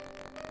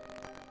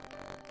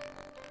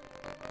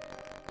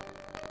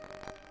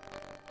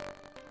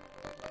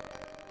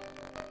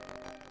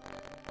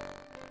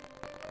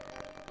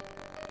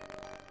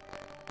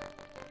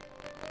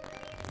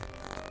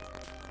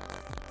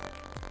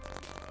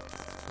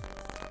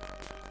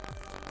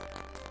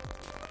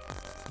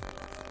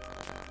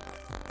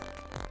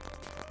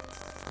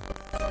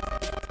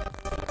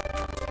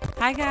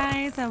Hi,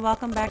 guys, and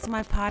welcome back to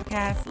my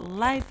podcast,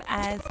 Life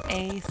as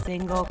a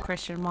Single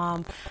Christian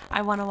Mom.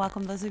 I want to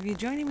welcome those of you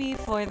joining me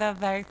for the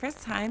very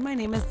first time. My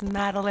name is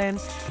Madeline,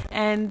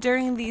 and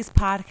during these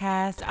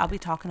podcasts, I'll be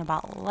talking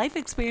about life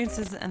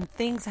experiences and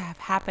things that have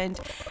happened,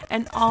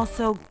 and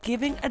also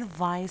giving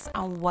advice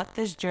on what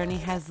this journey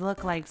has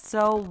looked like.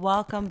 So,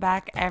 welcome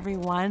back,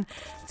 everyone,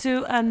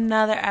 to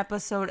another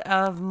episode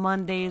of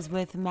Mondays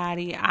with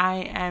Maddie. I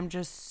am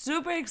just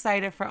super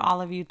excited for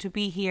all of you to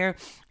be here.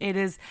 It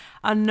is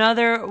another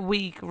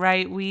week,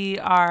 right? We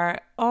are,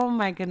 oh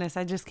my goodness,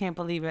 I just can't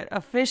believe it.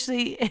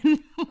 Officially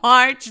in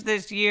March.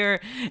 This year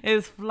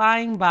is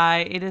flying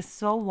by. It is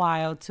so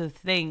wild to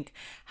think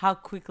how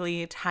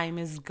quickly time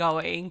is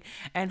going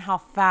and how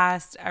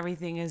fast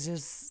everything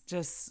is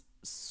just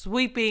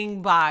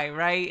sweeping by,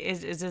 right?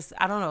 It's just,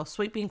 I don't know,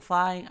 sweeping,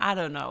 flying. I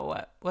don't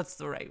know what's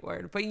the right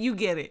word, but you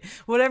get it.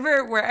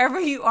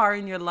 Wherever you are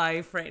in your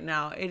life right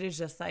now, it is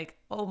just like,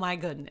 oh my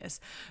goodness.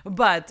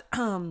 But,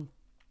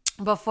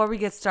 before we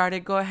get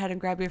started, go ahead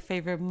and grab your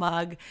favorite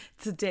mug.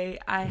 Today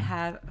I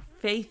have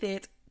Faith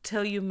It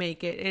Till You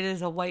Make It. It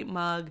is a white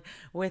mug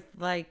with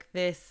like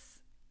this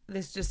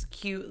just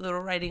cute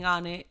little writing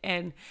on it,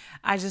 and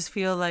I just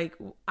feel like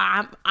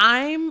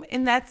I'm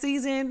in that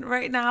season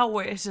right now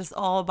where it's just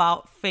all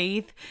about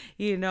faith.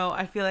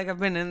 I feel like I've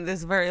been in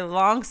this very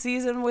long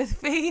season with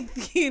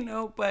faith,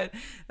 but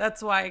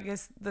that's why I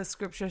guess the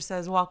scripture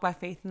says walk by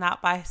faith,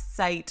 not by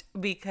sight,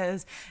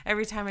 because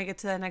every time I get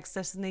to the next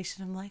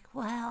destination, I'm like,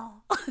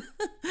 well,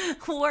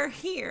 we're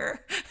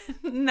here.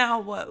 Now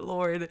what,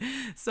 Lord?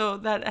 So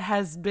that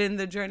has been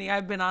the journey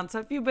I've been on. So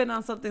if you've been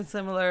on something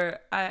similar,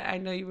 I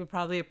know you would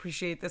probably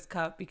appreciate this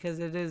cup, because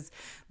it is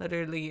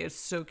literally, it's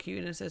so cute,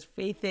 and it says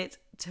faith it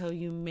till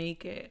you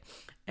make it.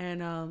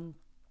 And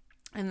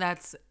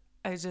that's,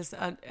 it's just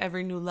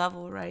every new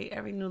level, right?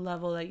 Every new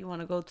level that you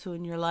want to go to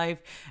in your life,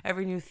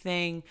 every new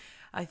thing.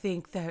 I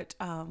think that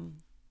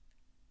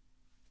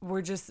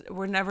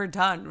we're never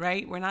done,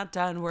 right? We're not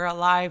done. We're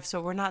alive,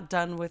 so we're not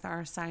done with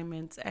our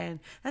assignments, and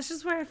that's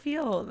just where I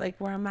feel like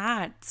where I'm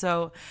at.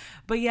 So,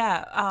 but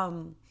yeah,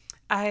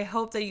 I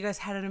hope that you guys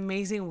had an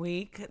amazing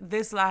week.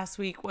 This last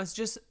week was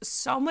just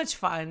so much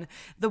fun.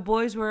 The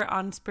boys were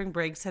on spring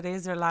break. Today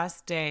is their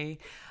last day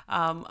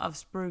of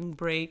spring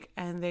break,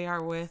 and they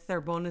are with their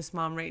bonus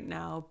mom right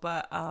now.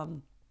 But oh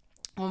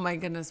my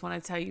goodness, when I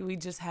tell you, we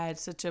just had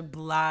such a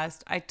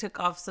blast. I took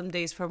off some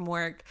days from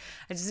work.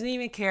 I just didn't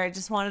even care. I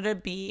just wanted to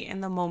be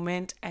in the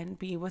moment and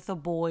be with the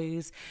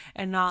boys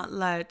and not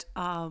let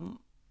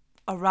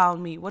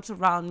what's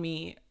around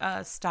me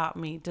stop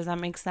me. Does that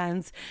make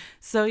sense?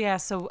 So yeah,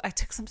 so I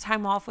took some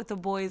time off with the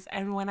boys,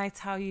 and when I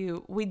tell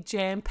you, we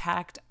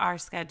jam-packed our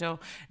schedule,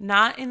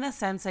 not in the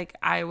sense like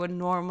I would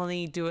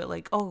normally do it,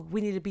 like, oh, we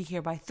need to be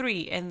here by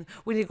 3 and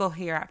we need to go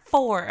here at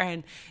 4,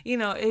 and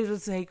it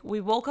was like we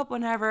woke up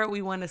whenever,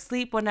 we went to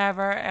sleep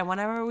whenever, and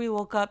whenever we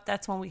woke up,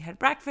 that's when we had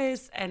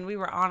breakfast and we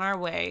were on our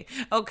way.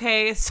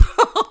 Okay,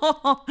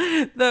 so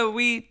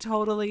we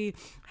totally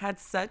had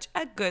such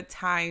a good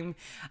time.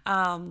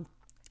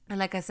 And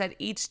like I said,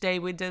 each day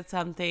we did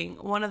something.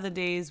 One of the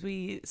days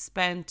we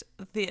spent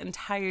the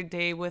entire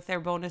day with their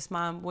bonus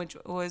mom, which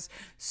was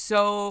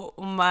so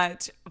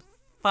much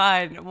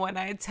fun. When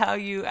I tell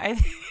you,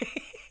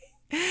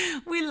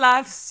 we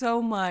laughed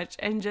so much,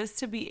 and just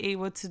to be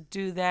able to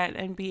do that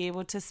and be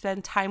able to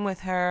spend time with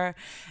her,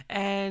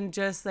 and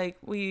just like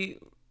we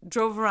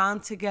drove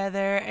around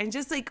together, and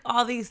just like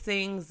all these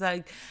things,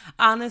 like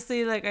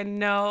honestly, like I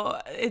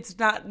know it's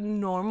not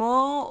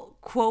normal,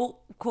 quote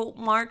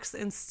marks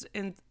and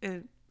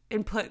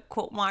input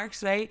quote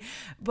marks, right?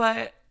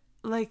 But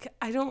like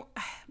I don't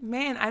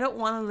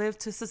want to live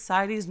to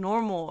society's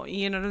normal,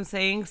 you know what I'm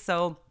saying?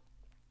 So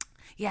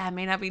yeah, it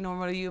may not be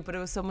normal to you, but it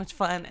was so much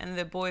fun, and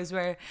the boys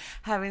were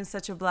having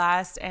such a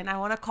blast, and I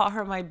want to call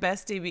her my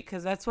bestie,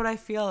 because that's what I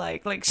feel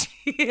like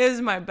she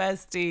is my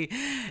bestie.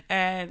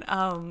 And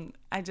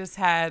I just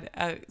had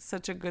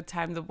such a good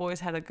time. The boys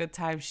had a good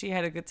time. She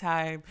had a good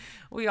time.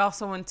 We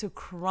also went to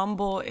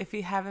Crumble. If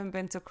you haven't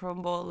been to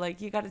Crumble,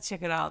 like, you got to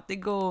check it out.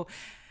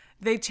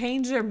 They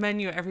change their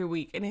menu every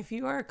week, and if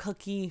you are a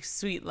cookie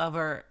sweet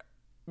lover,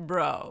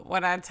 bro,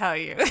 when I tell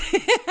you,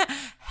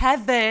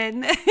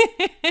 heaven.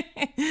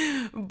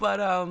 But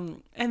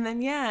and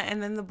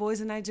then the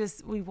boys and I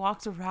we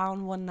walked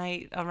around one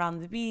night around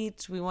the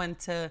beach. We went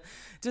to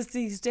just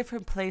these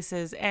different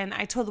places, and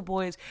I told the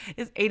boys,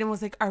 Aiden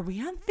was like, are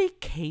we on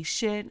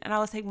vacation? And I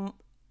was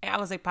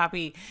like,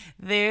 Poppy,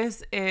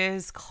 this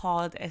is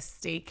called a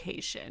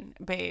staycation,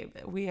 babe.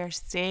 We are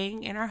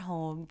staying in our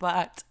home,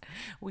 but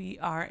we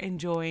are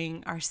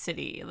enjoying our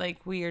city.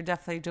 Like, we are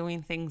definitely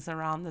doing things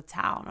around the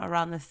town,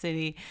 around the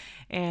city,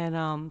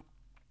 and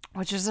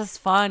which is just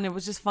fun. It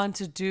was just fun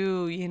to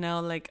do,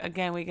 like,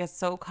 again, we get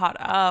so caught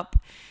up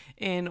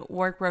in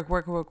work, life,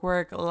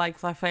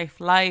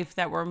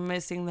 that we're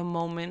missing the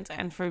moment.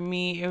 And for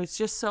me, it's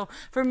just so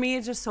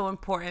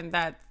important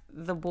that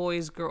the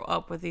boys grow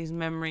up with these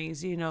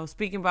memories. You know,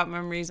 speaking about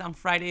memories, on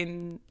Saturday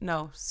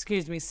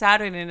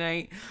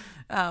night,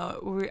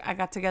 I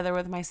got together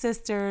with my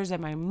sisters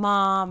and my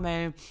mom,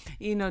 and,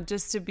 you know,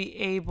 just to be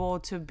able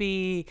to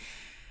be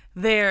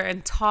there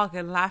and talk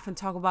and laugh and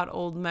talk about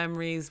old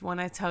memories. When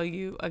I tell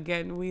you,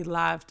 again, we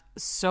laughed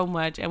so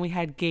much, and we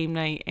had game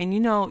night. And,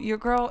 you know, your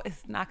girl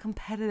is not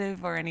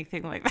competitive or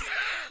anything like that.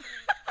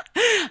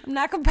 I'm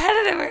not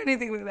competitive or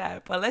anything like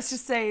that, but let's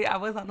just say I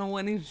was on a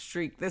winning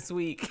streak this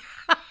week.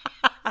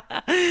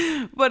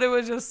 But it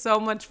was just so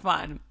much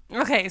fun.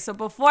 Okay, so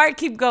before I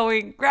keep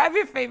going, grab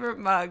your favorite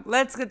mug.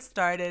 Let's get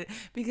started,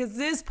 because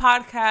this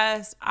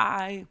podcast,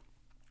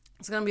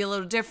 it's going to be a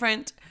little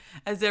different.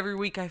 As every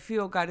week I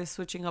feel God is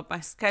switching up my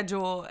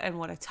schedule and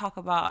what I talk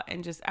about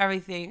and just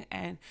everything,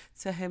 and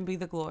to Him be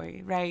the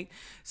glory, right?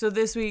 So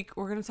this week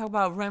we're going to talk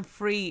about rent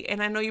free.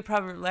 And I know you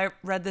probably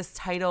read this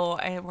title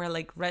and we're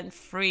like, rent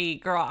free,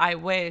 girl, I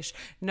wish.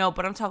 No,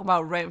 but I'm talking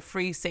about rent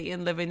free,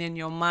 Satan living in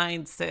your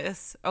mind,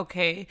 sis.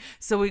 Okay,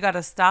 so we got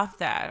to stop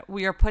that.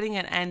 We are putting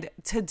an end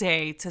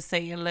today to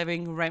Satan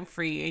living rent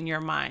free in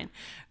your mind.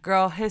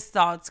 Girl, his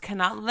thoughts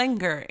cannot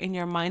linger in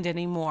your mind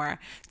anymore.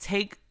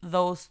 Take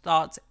those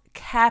thoughts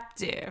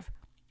captive,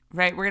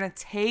 right? We're going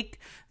to take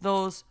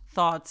those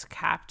thoughts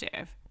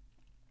captive.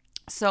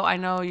 So I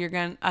know you're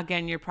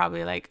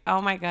probably like,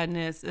 oh my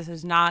goodness, this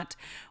is not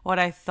what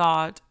I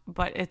thought.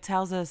 But it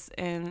tells us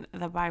in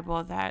the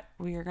Bible that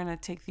we are going to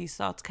take these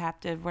thoughts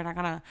captive. We're not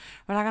going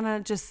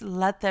to just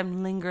let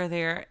them linger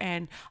there.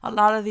 And a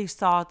lot of these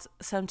thoughts,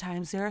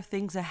 sometimes there are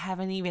things that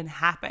haven't even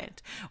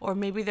happened, or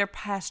maybe they're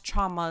past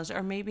traumas,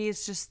 or maybe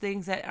it's just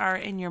things that are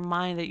in your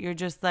mind that you're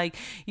just like,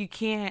 you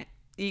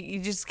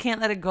just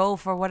can't let it go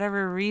for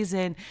whatever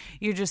reason.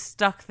 You're just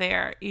stuck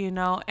there, you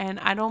know. And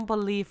I don't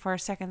believe for a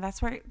second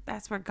that's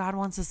where God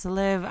wants us to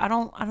live. I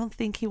don't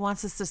think He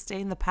wants us to stay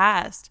in the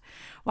past.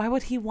 Why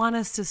would He want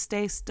us to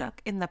stay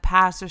stuck in the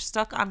past or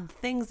stuck on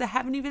things that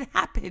haven't even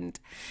happened?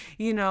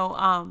 You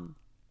know,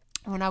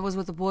 when I was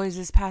with the boys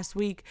this past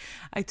week,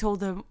 I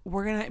told them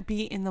we're going to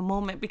be in the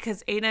moment,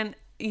 because Aiden,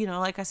 you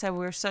know, like I said,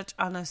 we're such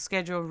on a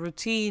schedule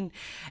routine,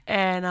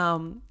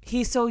 and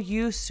he's so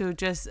used to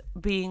just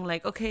being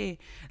like, okay,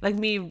 like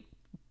me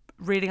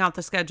reading out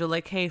the schedule,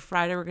 like, hey,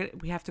 Friday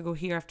we have to go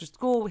here after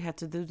school, we have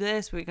to do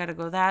this, we got to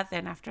go that,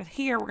 then after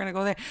here we're gonna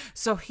go there.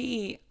 So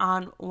he,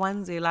 on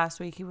Wednesday last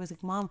week, he was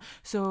like, Mom,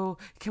 so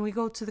can we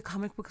go to the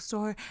comic book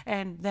store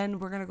and then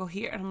we're gonna go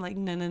here? And I'm like,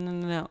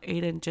 no,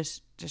 Aiden,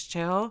 just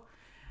chill.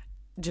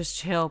 Just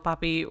chill,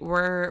 papi.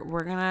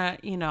 We're gonna,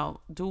 you know,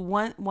 do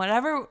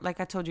whatever, like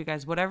I told you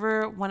guys,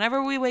 whenever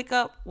we wake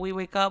up,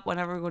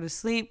 whenever we go to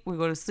sleep, we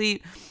go to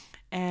sleep,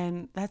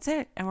 and that's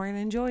it. And we're gonna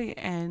enjoy it.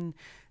 And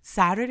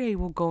Saturday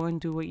we'll go and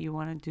do what you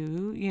want to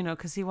do, you know,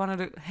 because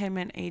him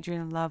and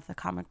Adrian love the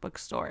comic book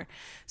store.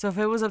 So if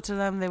it was up to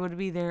them, they would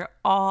be there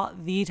all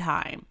the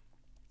time.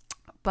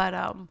 But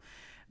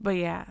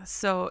yeah,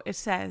 so it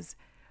says,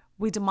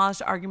 we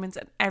demolish arguments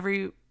and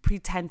every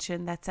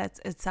pretension that sets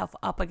itself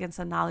up against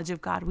the knowledge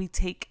of God. We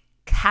take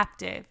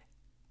captive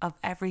of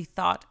every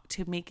thought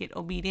to make it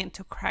obedient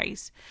to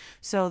Christ.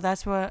 So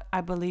that's what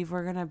I believe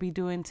we're going to be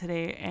doing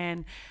today.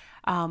 And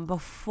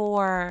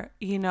before,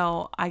 you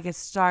know, I get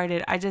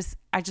started, I just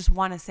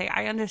want to say,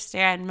 I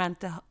understand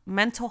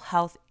mental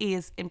health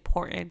is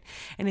important.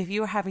 And if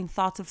you're having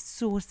thoughts of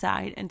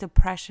suicide and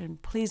depression,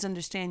 please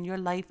understand your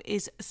life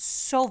is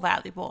so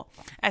valuable.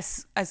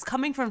 As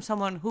coming from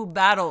someone who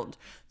battled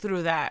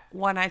through that,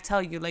 when I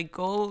tell you, like,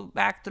 go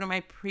back through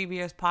my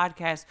previous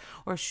podcast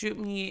or shoot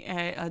me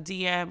a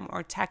DM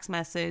or text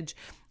message,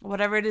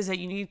 whatever it is that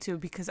you need to,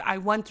 because I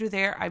went through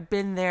there, I've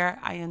been there,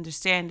 I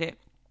understand it.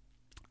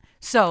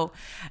 So,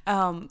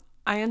 I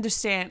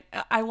understand.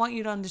 I want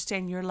you to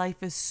understand your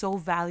life is so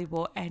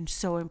valuable and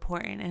so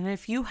important. And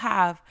if you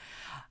have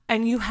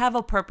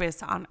a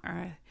purpose on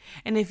earth,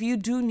 and if you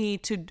do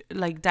need to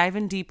like dive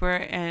in deeper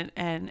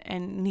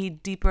and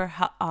need deeper,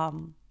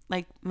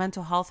 like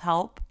mental health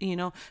help, you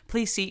know,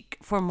 please seek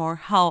for more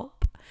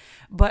help.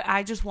 But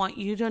I just want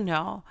you to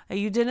know that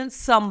you didn't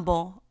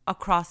stumble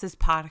across this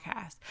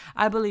podcast.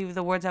 I believe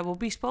the words that will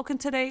be spoken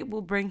today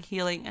will bring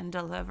healing and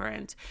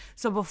deliverance.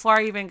 So before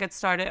I even get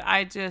started,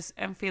 I just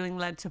am feeling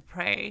led to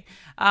pray,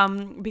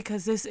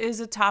 because this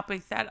is a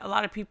topic that a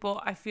lot of people,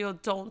 I feel,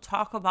 don't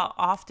talk about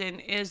often,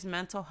 is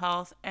mental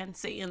health and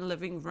Satan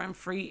living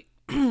rent-free,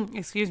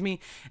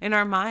 in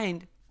our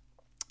mind.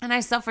 And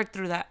I suffered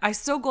through that. I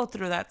still go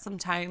through that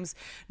sometimes,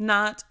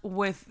 not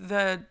with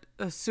the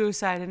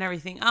suicide and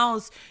everything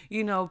else,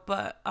 you know,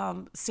 but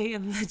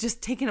Satan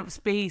just taking up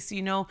space,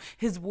 you know,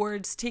 his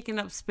words taking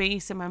up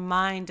space in my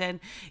mind.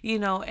 And, you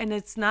know, and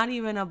it's not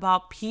even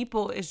about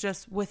people. It's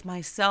just with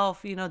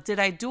myself, you know, did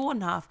I do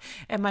enough?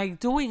 Am I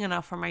doing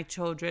enough for my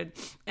children?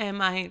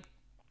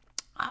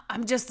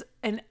 I'm just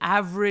an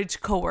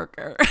average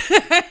coworker.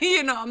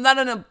 You know, I'm not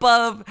an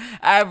above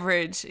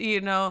average, you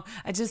know,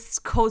 I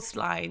just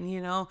coastline,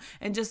 you know,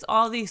 and just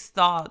all these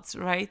thoughts,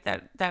 right,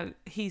 that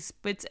he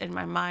spits in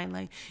my mind,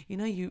 like, you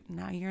know,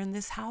 now you're in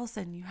this house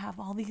and you have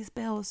all these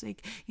bills,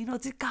 like, you know,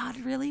 did God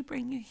really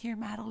bring you here,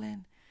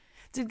 Madeline?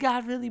 Did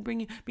God really bring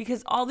you?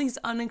 Because all these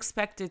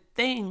unexpected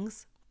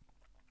things,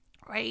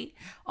 right?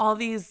 All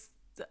these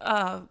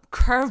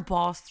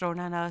curveballs thrown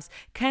at us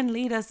can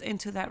lead us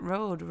into that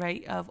road,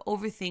 right? Of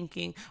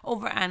overthinking,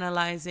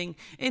 overanalyzing,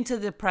 into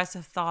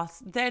depressive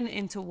thoughts, then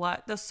into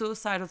what? The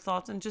suicidal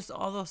thoughts, and just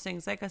all those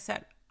things. Like I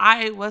said,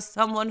 I was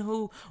someone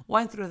who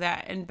went through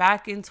that. And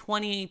back in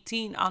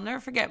 2018, I'll never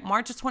forget,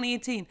 March of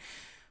 2018.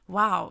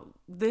 Wow,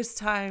 this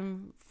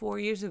time 4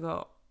 years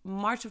ago,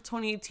 March of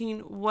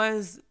 2018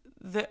 was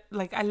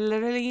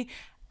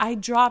I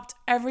dropped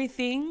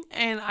everything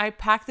and I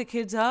packed the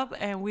kids up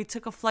and we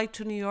took a flight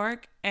to New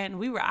York and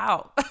we were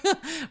out.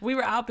 We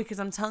were out because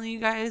I'm telling you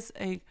guys,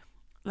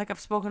 like I've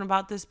spoken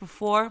about this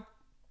before,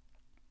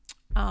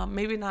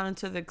 maybe not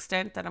into the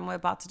extent that I'm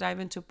about to dive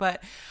into,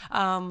 but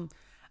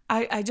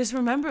I just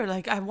remember,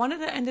 like, I wanted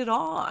to end it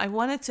all. I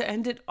wanted to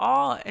end it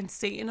all. And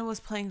Satan was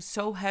playing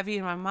so heavy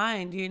in my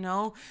mind,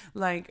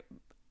 like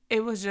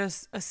it was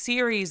just a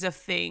series of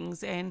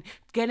things, and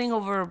getting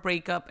over a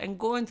breakup and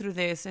going through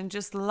this and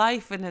just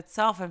life in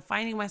itself, and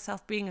finding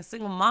myself being a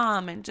single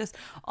mom, and just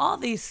all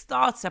these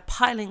thoughts are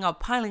piling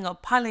up.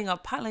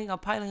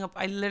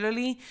 I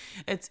literally,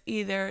 it's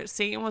either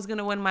Satan was going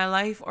to win my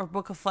life or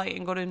book a flight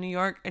and go to New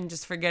York and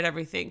just forget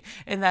everything.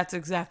 And that's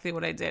exactly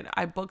what I did.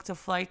 I booked a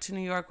flight to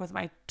New York with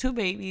my 2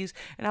 babies,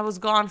 and I was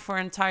gone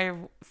for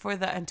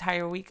the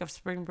entire week of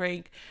spring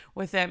break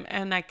with them.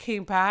 And I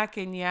came back,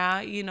 and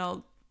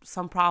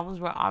some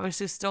problems were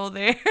obviously still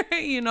there,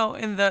 in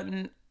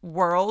the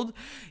world,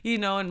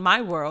 in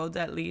my world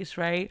at least,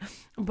 right?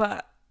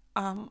 But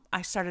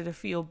I started to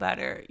feel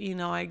better.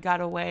 I got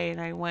away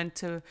and I went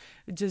to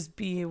just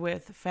be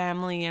with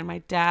family and my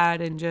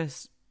dad and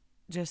just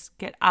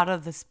get out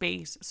of the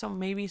space. So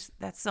maybe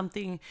that's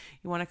something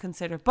you want to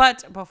consider.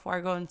 But before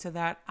I go into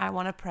that, I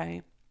want to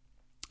pray.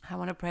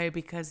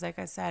 Because, like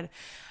I said,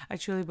 I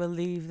truly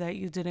believe that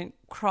you didn't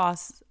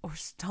cross or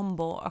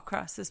stumble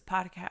across this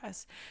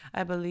podcast.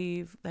 I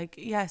believe,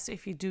 yes,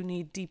 if you do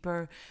need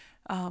deeper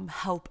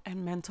help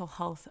and mental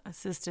health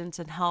assistance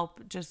and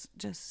help, just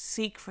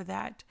seek for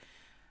that.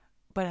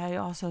 But I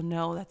also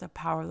know that the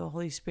power of the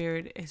Holy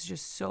Spirit is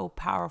just so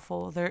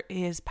powerful. There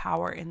is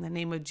power in the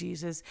name of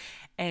Jesus,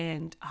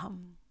 and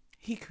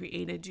He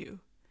created you.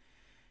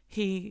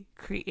 He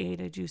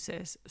created you,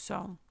 sis.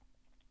 So,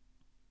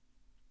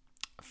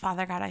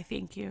 Father God, I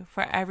thank you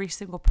for every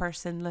single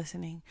person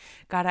listening.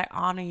 God, I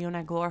honor you and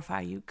I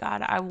glorify you.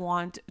 God, I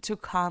want to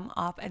come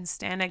up and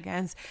stand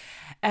against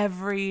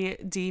every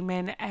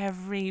demon,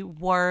 every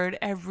word,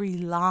 every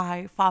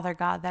lie, Father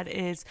God, that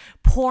is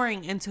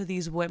pouring into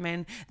these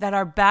women that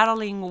are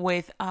battling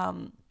with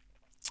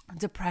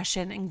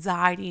depression,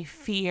 anxiety,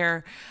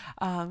 fear,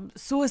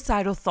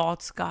 suicidal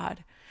thoughts,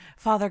 God.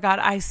 Father God,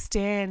 I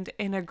stand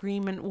in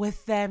agreement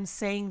with them,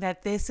 saying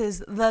that this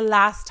is the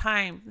last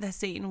time that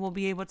Satan will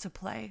be able to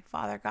play,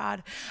 Father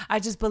God. I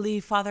just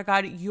believe, Father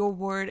God, your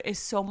word is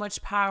so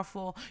much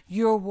powerful.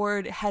 Your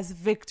word has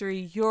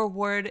victory. Your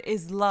word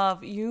is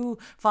love. You,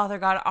 Father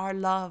God, are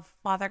love,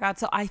 Father God.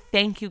 So I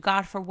thank you,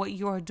 God, for what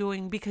you are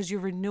doing, because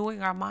you're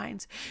renewing our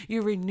minds.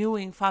 You're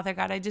renewing, Father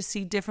God. I just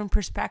see different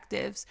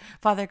perspectives,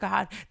 Father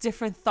God,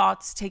 different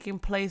thoughts taking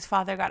place,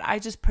 Father God. I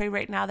just pray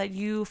right now that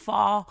you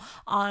fall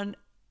on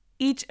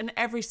each and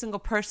every single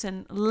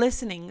person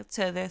listening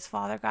to this,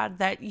 Father God,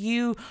 that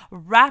you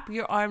wrap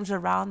your arms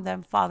around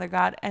them, Father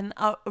God, and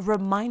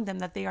remind them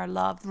that they are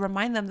loved.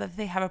 Remind them that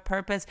they have a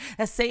purpose,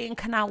 that Satan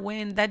cannot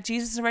win, that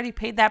Jesus already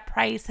paid that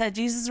price, that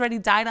Jesus already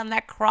died on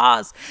that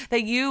cross,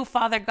 that you,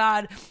 Father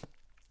God,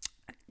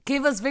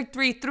 give us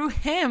victory through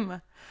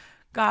him,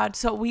 God.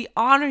 So we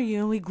honor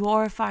you and we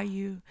glorify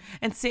you.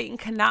 And Satan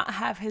cannot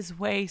have his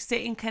way.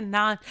 Satan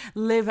cannot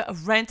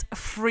live rent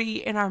free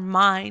in our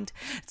mind.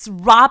 It's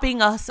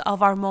robbing us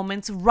of our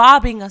moments,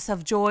 robbing us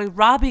of joy,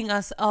 robbing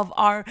us of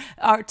our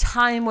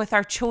time with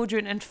our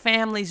children and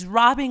families,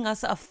 robbing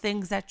us of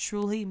things that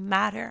truly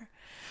matter.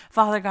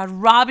 Father God,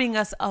 robbing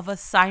us of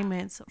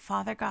assignments,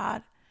 Father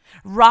God,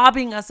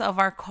 robbing us of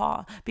our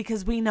call,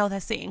 because we know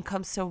that Satan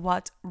comes to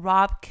what?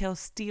 Rob, kill,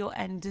 steal,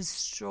 and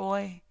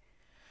destroy.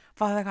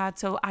 Father God,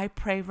 so I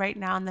pray right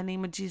now in the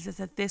name of Jesus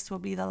that this will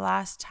be the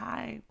last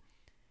time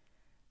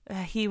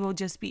that he will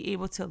just be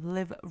able to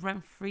live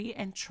rent-free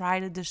and try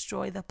to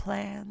destroy the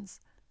plans.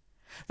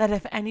 That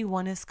if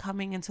anyone is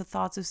coming into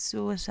thoughts of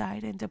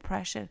suicide and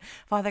depression,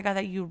 Father God,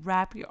 that you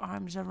wrap your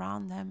arms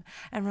around them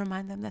and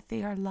remind them that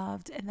they are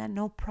loved and that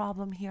no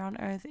problem here on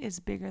earth is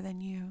bigger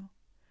than you.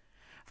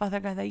 Father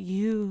God, that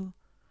you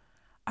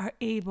are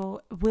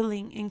able,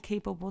 willing, and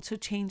capable to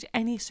change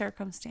any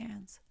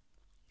circumstance.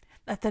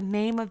 That the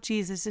name of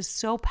Jesus is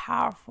so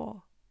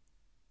powerful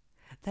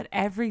that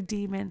every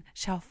demon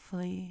shall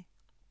flee.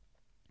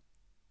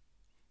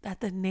 That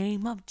the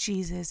name of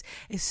Jesus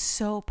is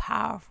so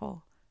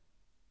powerful.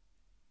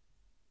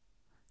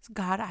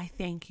 God, I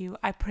thank you.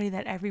 I pray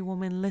that every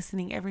woman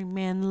listening, every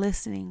man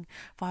listening,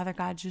 Father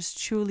God,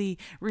 just truly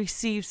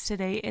receives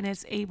today and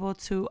is able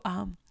to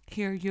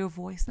hear your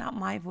voice, not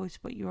my voice,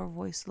 but your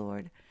voice,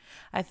 Lord.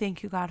 I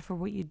thank you, God, for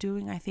what you're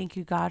doing. I thank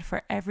you, God,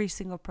 for every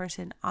single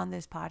person on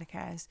this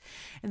podcast.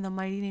 In the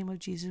mighty name of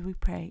Jesus, we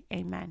pray.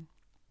 Amen.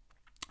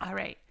 All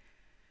right.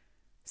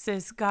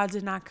 Says God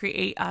did not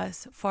create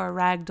us for a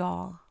rag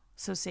doll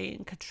so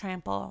Satan could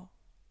trample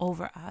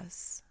over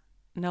us.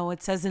 No,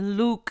 it says in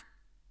Luke,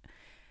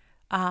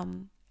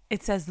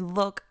 it says,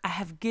 look, I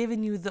have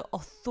given you the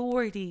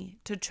authority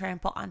to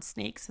trample on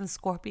snakes and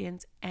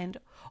scorpions and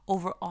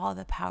over all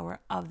the power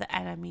of the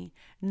enemy.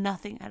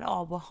 Nothing at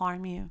all will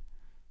harm you.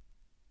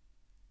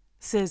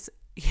 Says,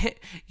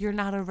 you're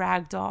not a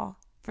rag doll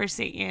for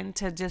Satan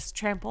to just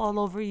trample all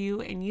over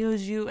you and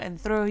use you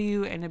and throw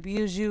you and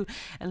abuse you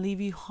and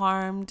leave you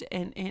harmed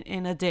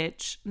in a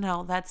ditch.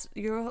 No, that's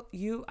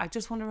you. I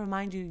just want to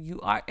remind you, you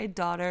are a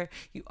daughter.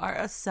 You are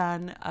a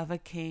son of a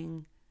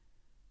king.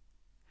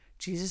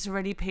 Jesus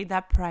already paid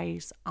that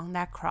price on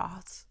that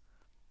cross.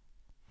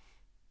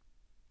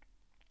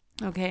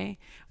 Okay?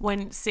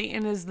 When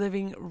Satan is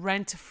living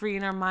rent-free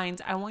in our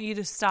minds, I want you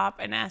to stop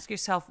and ask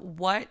yourself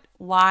what,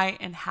 why,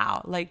 and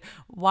how. Like,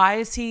 why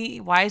is he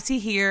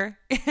here?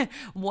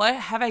 What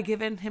have I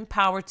given him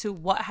power to?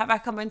 What have I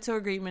come into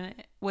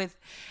agreement with?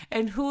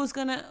 And who's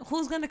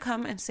gonna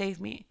come and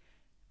save me?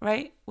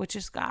 Right? Which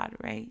is God,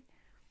 right?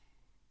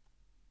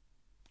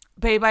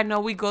 Babe, I know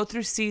we go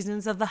through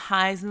seasons of the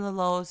highs and the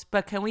lows,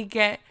 but we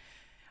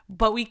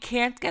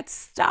can't get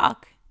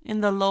stuck in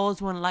the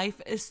lows when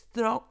life is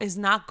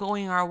not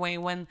going our way,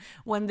 when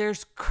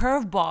there's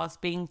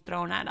curveballs being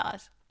thrown at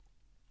us.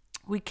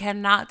 We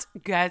cannot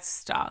get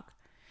stuck.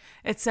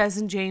 It says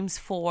in James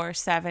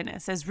 4:7,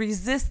 it says,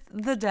 resist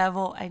the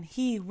devil and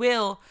he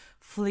will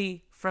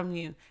flee from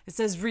you. It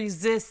says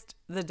resist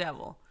the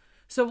devil.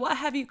 So what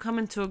have you come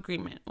into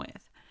agreement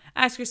with?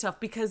 Ask yourself,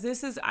 because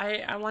this is,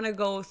 I want to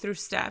go through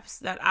steps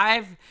that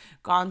I've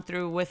gone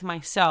through with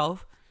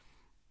myself.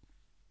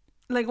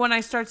 Like when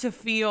I start to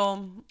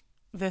feel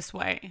this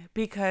way,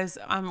 because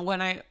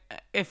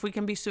if we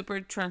can be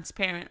super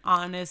transparent,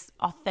 honest,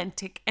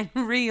 authentic, and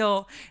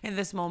real in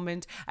this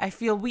moment, I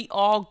feel we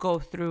all go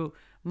through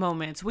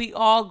moments. We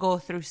all go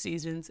through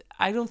seasons.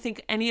 I don't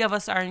think any of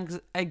us are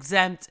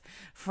exempt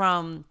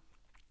from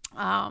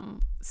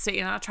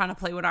Satan not trying to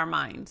play with our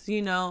minds.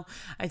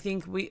 I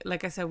think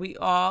like I said, we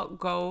all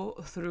go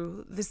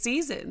through the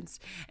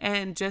seasons,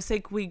 and just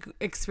like we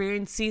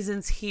experience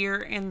seasons here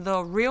in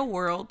the real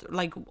world,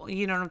 like,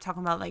 you know what I'm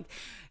talking about? Like,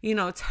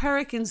 it's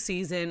hurricane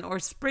season or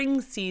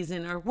spring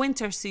season or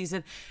winter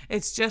season.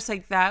 It's just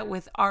like that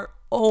with our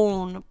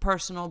own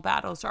personal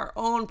battles, our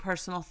own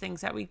personal things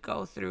that we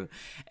go through.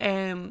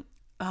 And,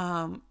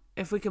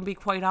 if we can be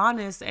quite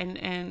honest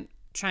and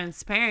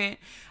transparent,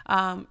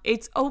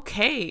 it's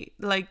okay.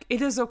 Like, it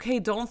is okay.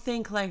 Don't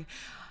think like,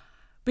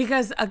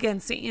 because again,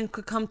 Satan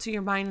could come to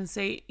your mind and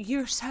say,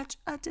 you're such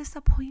a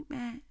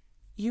disappointment.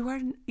 You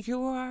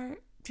are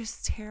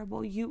just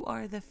terrible. You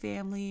are the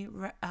family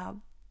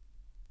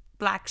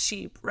black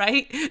sheep,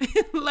 right?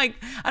 Like,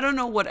 I don't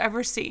know,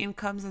 whatever Satan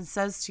comes and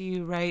says to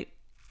you, right?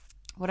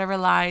 Whatever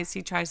lies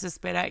he tries to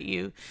spit at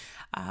you,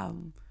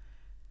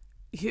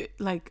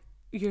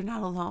 you're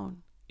not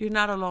alone. You're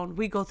not alone.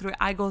 We go through it.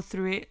 I go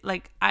through it.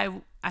 Like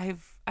I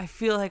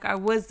feel like I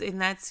was in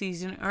that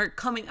season, or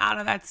coming out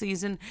of that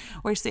season,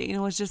 where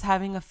Satan was just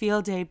having a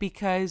field day,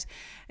 because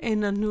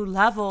in a new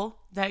level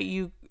that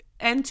you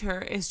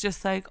enter is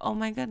just like, oh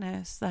my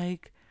goodness,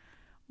 like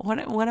what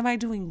am I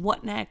doing?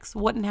 What next?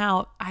 What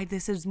now?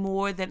 This is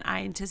more than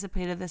I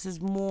anticipated. This is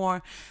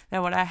more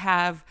than what I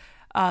have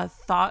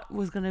thought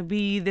was gonna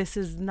be. This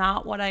is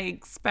not what I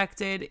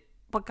expected.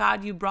 But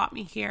God, you brought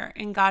me here.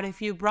 And God,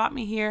 if you brought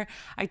me here,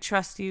 I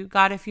trust you.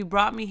 God, if you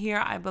brought me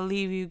here, I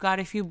believe you.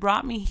 God, if you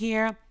brought me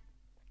here,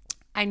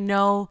 I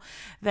know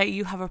that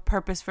you have a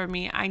purpose for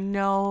me. I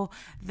know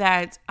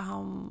that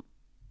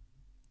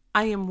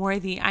I am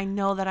worthy. I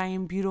know that I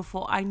am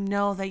beautiful. I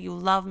know that you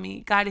love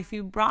me. God, if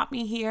you brought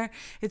me here,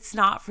 it's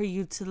not for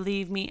you to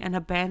leave me and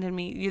abandon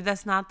me.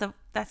 That's not the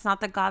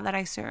God that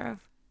I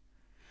serve.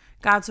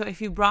 God, so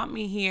if you brought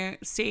me here,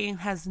 Satan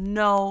has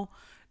no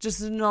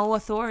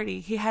authority.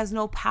 He has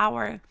no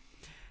power.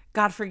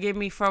 God, forgive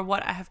me for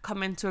what I have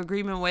come into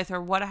agreement with, or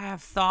what I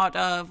have thought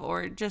of,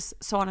 or just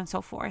so on and so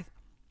forth.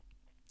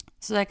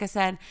 So like I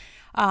said,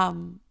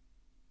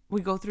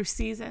 we go through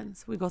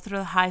seasons. We go through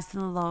the highs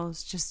and the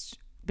lows. Just,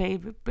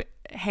 babe,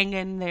 hang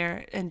in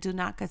there and do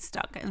not get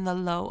stuck in the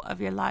low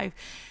of your life.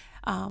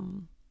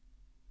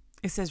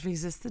 It says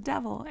resist the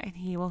devil and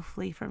he will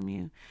flee from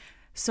you.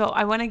 So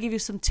I want to give you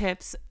some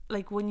tips.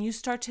 Like when you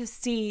start to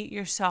see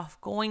yourself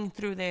going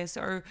through this,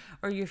 or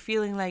you're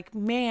feeling like,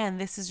 man,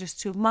 this is just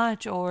too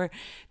much, or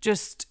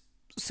just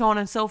so on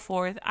and so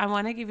forth, I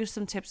want to give you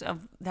some tips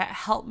that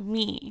help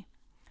me.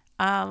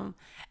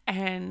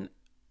 And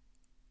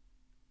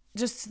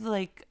just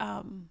like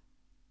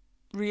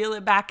reel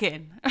it back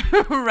in,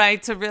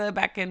 right? To reel it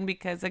back in,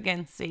 because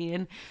again,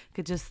 Satan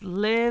could just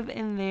live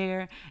in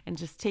there and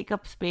just take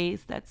up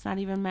space that's not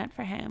even meant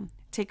for him.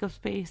 Take up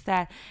space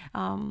that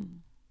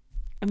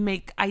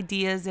make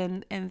ideas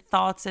and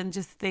thoughts and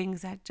just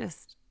things that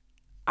just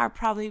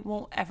probably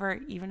won't ever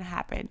even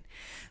happen.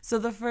 So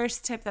the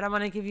first tip that I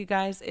want to give you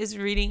guys is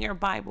reading your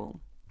Bible.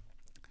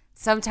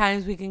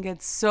 Sometimes we can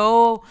get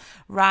so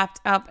wrapped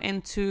up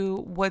into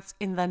what's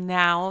in the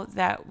now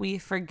that we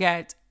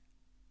forget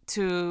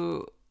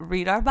to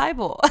read our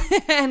Bible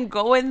and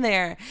go in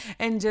there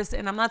and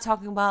I'm not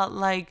talking about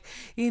like,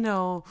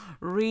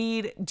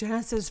 read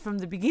Genesis from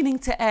the beginning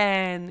to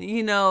end,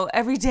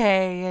 every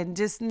day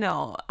and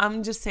no,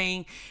 I'm just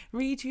saying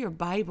read your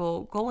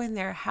Bible, go in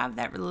there, have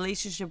that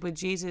relationship with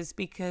Jesus,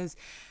 because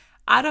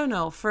I don't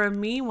know, for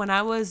me, when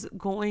I was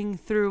going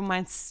through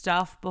my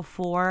stuff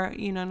before,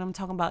 and I'm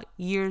talking about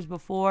years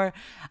before,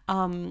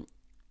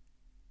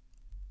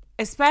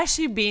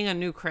 especially being a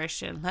new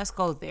Christian, let's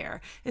go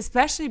there,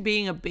 especially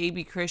being a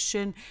baby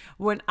Christian,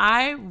 when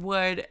I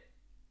would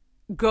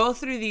go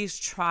through these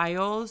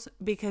trials,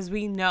 because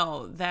we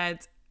know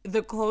that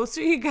the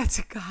closer you get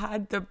to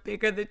God, the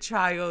bigger the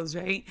trials,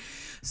 right?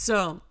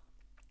 So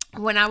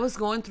when I was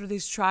going through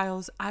these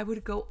trials, I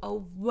would go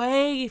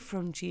away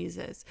from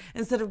Jesus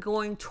instead of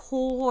going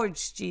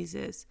towards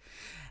Jesus.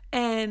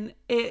 And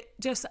I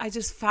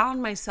just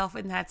found myself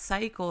in that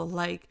cycle.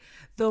 Like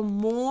the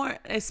more,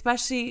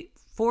 especially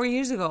 4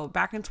 years ago,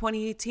 back in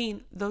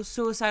 2018, those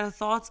suicidal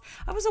thoughts,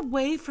 I was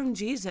away from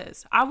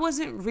Jesus. I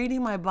wasn't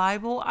reading my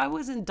Bible. I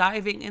wasn't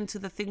diving into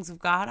the things of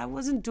God. I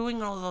wasn't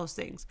doing all those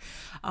things.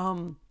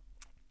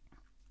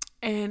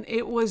 And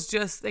it was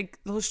just like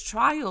those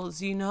trials,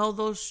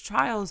 those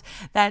trials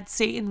that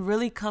Satan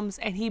really comes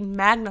and he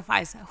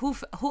magnifies.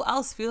 Who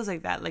else feels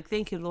like that? Like,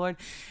 thank you, Lord.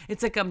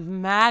 It's like a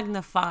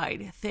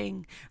magnified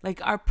thing.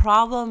 Like our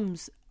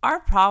problems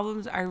are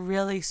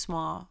really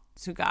small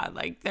to God.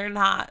 Like they're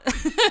not.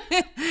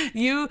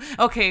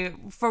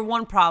 For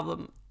one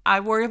problem, I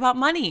worry about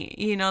money.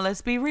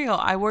 Let's be real.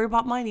 I worry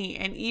about money.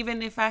 And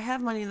even if I have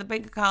money in the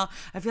bank account,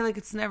 I feel like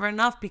it's never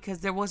enough, because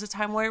there was a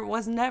time where it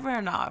was never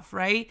enough,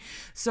 right?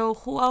 So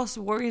who else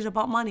worries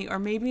about money? Or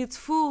maybe it's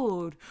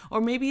food,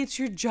 or maybe it's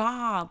your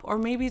job, or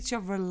maybe it's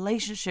your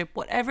relationship,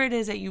 whatever it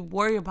is that you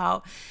worry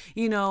about,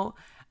 maybe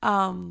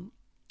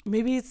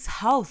it's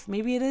health.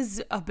 Maybe it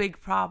is a big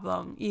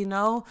problem,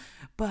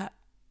 but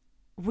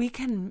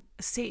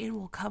Satan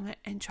will come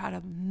and try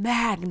to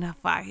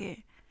magnify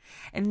it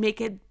and make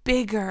it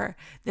bigger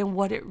than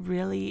what it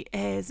really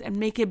is, and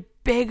make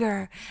it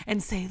bigger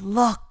and say,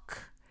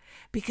 look,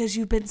 because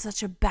you've been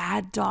such a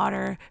bad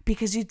daughter,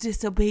 because you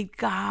disobeyed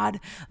God,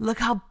 look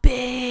how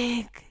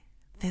big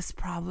this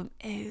problem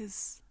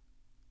is.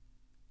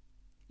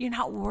 You're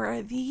not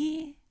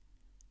worthy.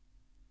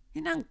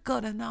 You're not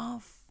good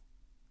enough.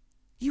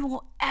 You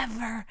won't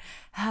ever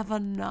have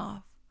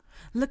enough.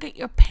 Look at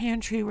your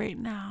pantry right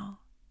now.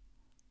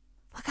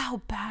 Look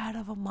how bad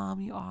of a mom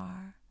you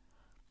are.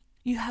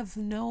 You have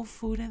no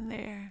food in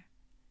there.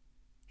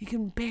 You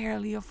can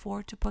barely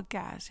afford to put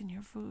gas in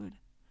your food,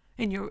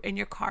 in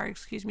your car.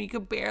 Excuse me. You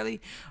can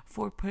barely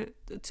afford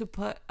to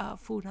put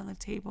food on the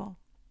table.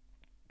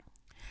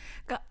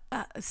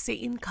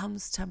 Satan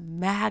comes to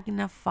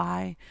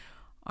magnify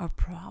our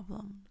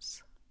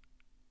problems,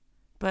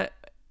 but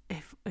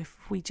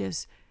if we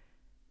just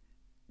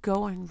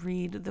go and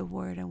read the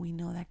Word and we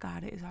know that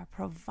God is our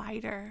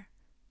provider.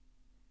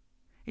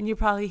 And you're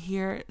probably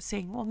here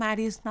saying, well,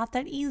 Maddie, it's not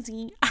that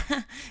easy.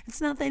 It's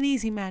not that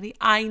easy, Maddie.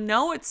 I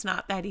know it's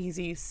not that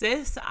easy,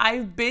 sis.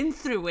 I've been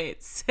through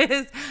it,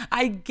 sis.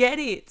 I get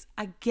it.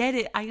 I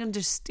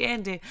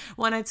understand it.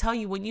 When I tell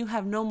you, when you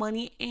have no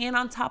money, and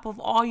on top of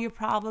all your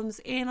problems,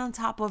 and on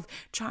top of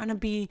trying to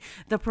be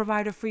the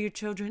provider for your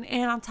children,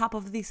 and on top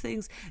of these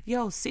things,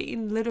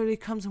 Satan literally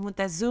comes in with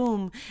that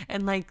Zoom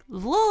and like,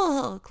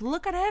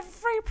 look at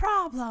every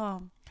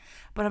problem.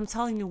 But I'm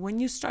telling you, when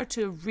you start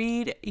to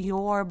read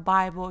your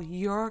Bible,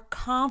 your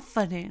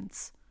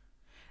confidence,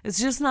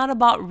 it's just not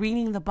about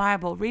reading the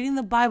Bible. Reading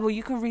the Bible,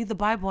 you can read the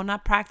Bible and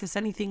not practice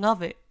anything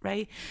of it,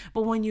 right?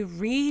 But when you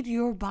read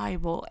your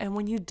Bible and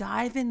when you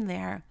dive in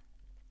there,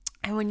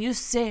 and when you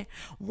sit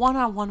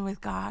one-on-one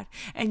with God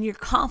and your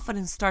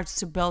confidence starts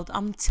to build,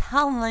 I'm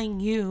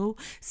telling you,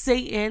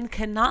 Satan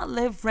cannot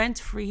live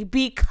rent-free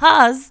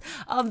because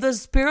of the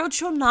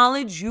spiritual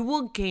knowledge you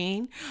will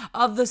gain,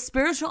 of the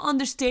spiritual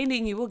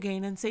understanding you will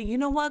gain, and say, you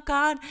know what,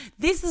 God,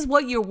 this is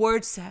what your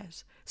word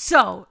says.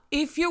 So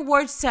if your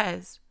word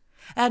says,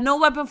 and no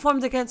weapon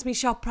formed against me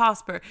shall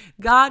prosper,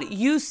 God,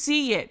 you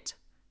see it.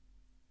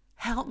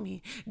 Help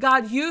me.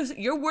 God,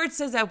 your word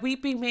says that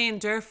weeping may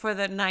endure for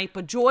the night,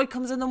 but joy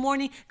comes in the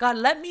morning. God,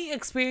 let me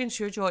experience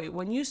your joy.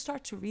 When you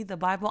start to read the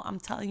Bible, I'm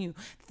telling you,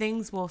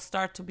 things will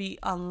start to be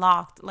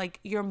unlocked.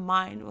 Like your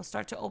mind will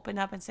start to open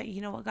up and say,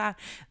 you know what, God,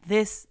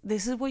 this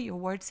is what your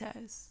word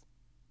says.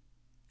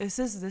 This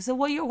is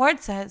what your word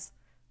says.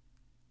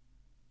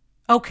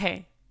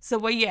 Okay. So,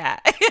 well, yeah,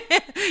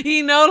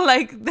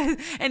 like this,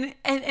 and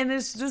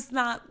it's just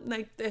not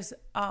like this,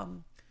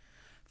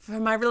 for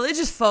my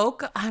religious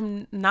folk,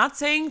 I'm not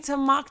saying to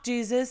mock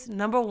Jesus,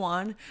 number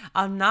one.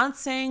 I'm not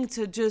saying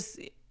to just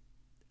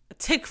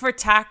tick for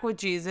tack with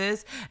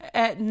Jesus.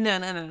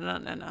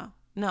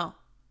 No.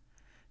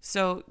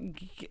 So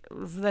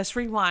let's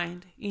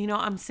rewind.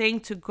 I'm saying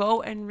to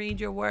go and read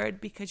your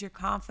word because your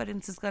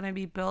confidence is going to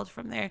be built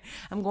from there.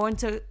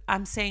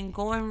 I'm saying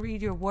go and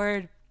read your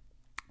word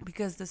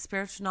because the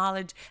spiritual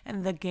knowledge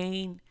and the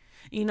gain.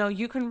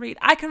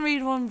 I can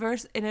read one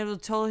verse and it will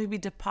totally be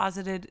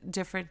deposited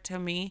different to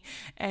me.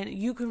 And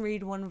you can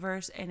read one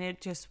verse and it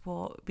just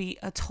will be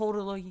a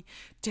totally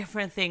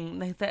different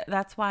thing.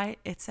 That's why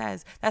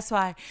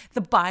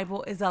the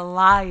Bible is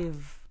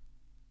alive.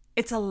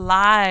 It's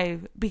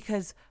alive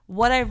because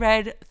what I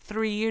read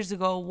 3 years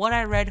ago, what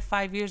I read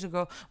 5 years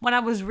ago, when I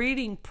was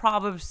reading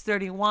Proverbs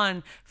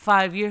 31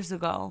 5 years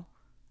ago,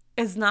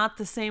 is not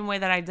the same way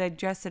that I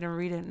digest it and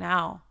read it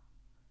now.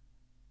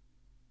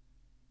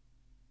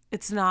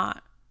 It's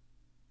not.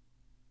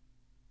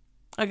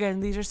 Again,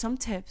 these are some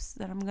tips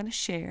that I'm going to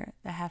share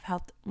that have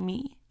helped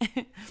me.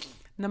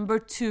 Number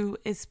 2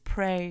 is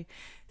pray.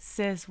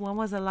 Sis, when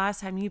was the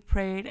last time you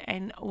prayed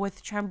and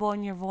with tremble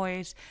in your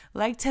voice,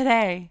 like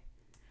today,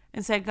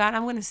 and said, God,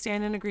 I'm going to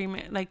stand in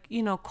agreement.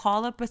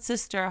 Call up a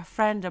sister, a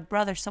friend, a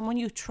brother, someone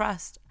you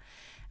trust,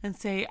 and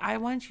say, I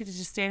want you to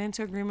just stand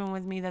into agreement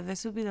with me that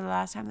this will be the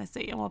last time that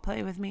Satan will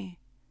play with me.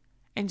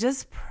 And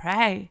just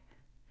pray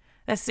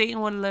that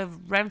Satan would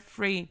live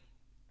rent-free.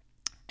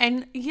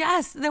 And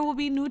yes, there will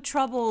be new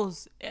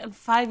troubles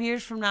 5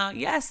 years from now.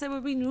 Yes, there will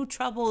be new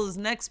troubles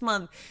next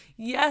month.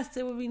 Yes,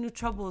 there will be new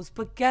troubles.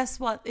 But guess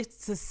what?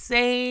 It's the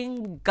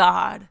same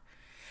God.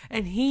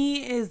 And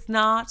he is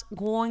not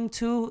going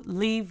to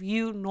leave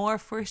you nor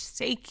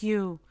forsake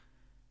you.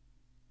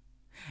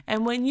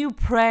 And when you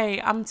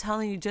pray, I'm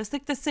telling you, just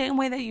like the same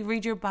way that you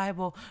read your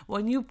Bible,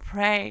 when you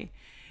pray,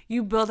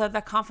 you build up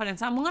that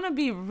confidence. I'm going to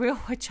be real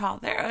with y'all.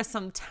 There are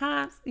some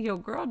times your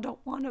girl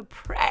don't want to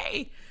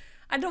pray.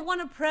 I don't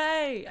want to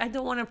pray. I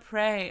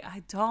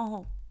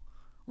don't.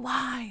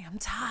 Why? I'm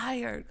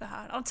tired,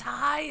 God. I'm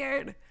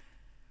tired.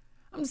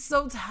 I'm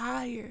so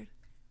tired.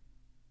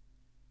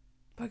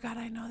 But God,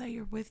 I know that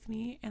you're with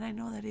me, and I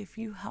know that if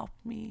you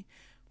helped me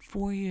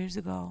 4 years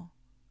ago,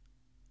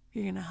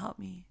 you're going to help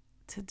me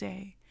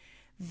today.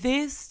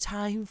 This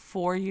time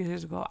 4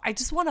 years ago, I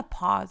just want to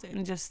pause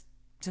and just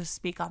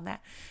speak on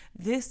that.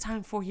 This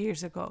time 4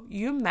 years ago,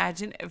 you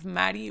imagine if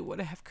Maddie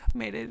would have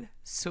committed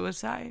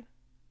suicide?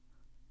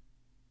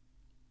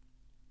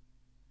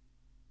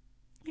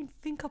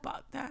 Think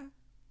about that.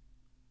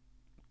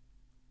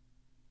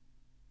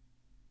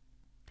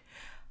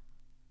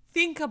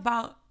 Think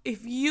about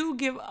if you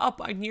give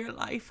up on your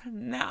life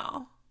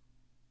now,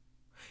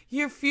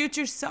 your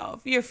future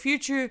self, your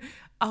future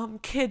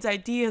kids,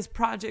 ideas,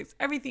 projects,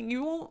 everything,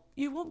 you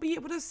won't be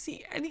able to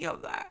see any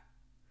of that.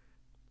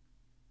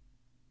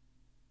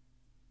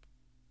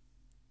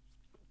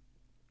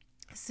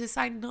 Sis,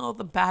 I know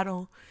the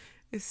battle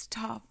is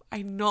tough.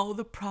 I know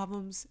the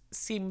problems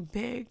seem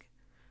big,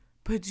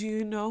 but do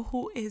you know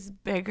who is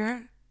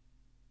bigger?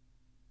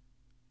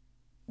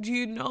 Do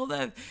you know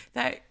that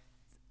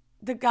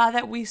the God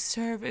that we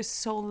serve is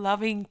so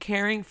loving,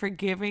 caring,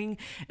 forgiving,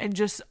 and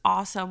just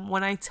awesome?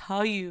 When I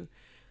tell you,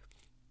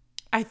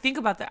 I think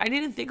about that. I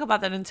didn't think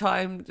about that until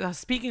I'm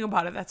speaking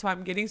about it. That's why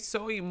I'm getting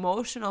so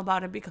emotional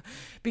about it,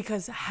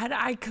 because had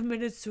I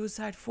committed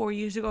suicide 4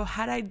 years ago,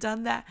 had I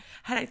done that,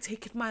 had I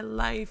taken my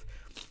life,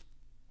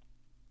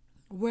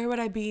 where would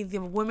I be? The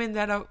women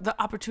the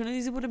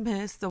opportunities I would have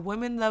missed, the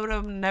women that I would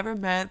have never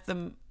met,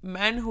 the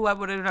men who I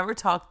would have never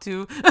talked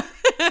to.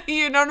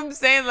 You know what I'm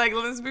saying?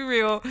 Let's be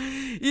real.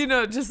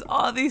 Just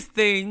all these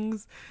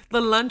things.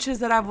 The lunches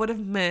that I would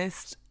have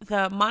missed,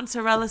 the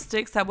mozzarella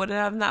sticks that would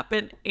have not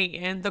been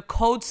eaten, the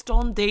Cold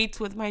Stone dates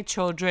with my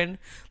children,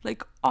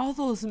 all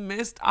those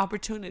missed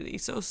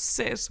opportunities. So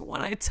sis,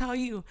 when I tell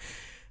you,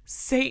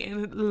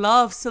 Satan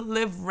loves to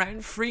live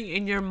rent-free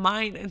in your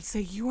mind and say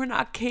you are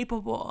not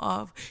capable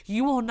of.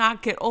 You will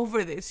not get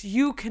over this.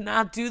 You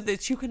cannot do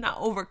this. You cannot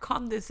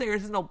overcome this. There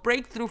is no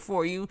breakthrough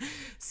for you.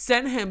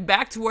 Send him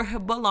back to where he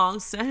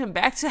belongs. Send him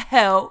back to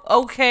hell,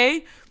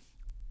 okay?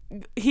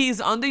 He's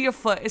under your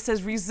foot. It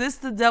says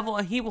resist the devil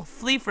and he will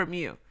flee from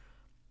you.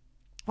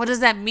 What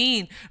does that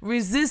mean?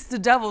 Resist the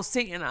devil,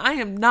 Satan. I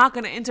am not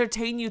going to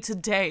entertain you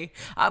today.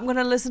 I'm going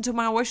to listen to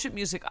my worship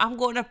music. I'm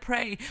going to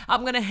pray.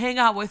 I'm going to hang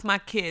out with my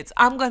kids.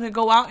 I'm going to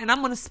go out and I'm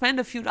going to spend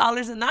a few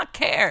dollars and not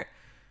care.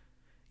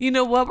 You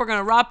know what? We're going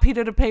to rob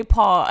Peter to pay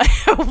Paul.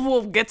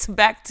 We'll get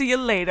back to you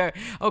later.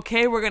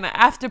 Okay? We're going to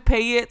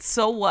afterpay it.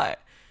 So what?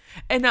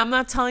 And I'm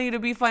not telling you to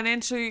be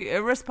financially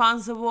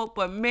irresponsible,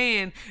 but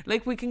man,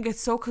 we can get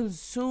so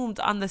consumed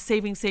on the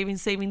saving,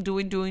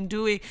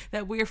 doing,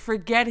 that we're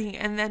forgetting.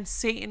 And then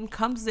Satan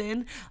comes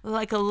in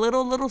like a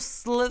little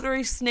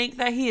slithery snake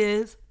that he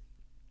is.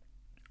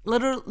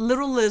 Little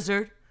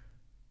lizard.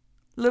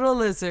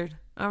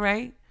 All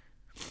right?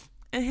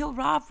 And he'll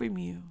rob from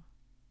you.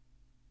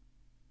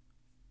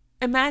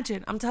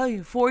 Imagine, I'm telling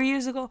you, 4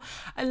 years ago,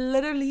 I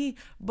literally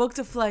booked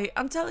a flight.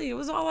 I'm telling you, it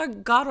was all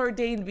God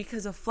ordained,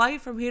 because a flight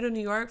from here to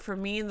New York for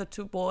me and the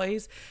two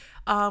boys,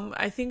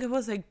 I think it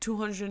was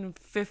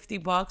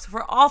 $250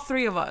 for all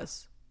three of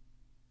us.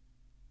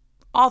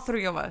 All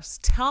three of us.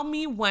 Tell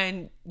me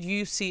when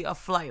you see a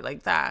flight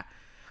like that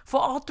for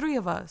all three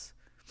of us.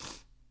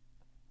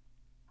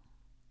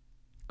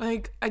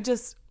 Like, I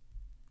just,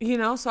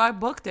 so I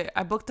booked it.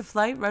 I booked the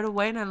flight right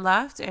away and I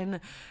left. And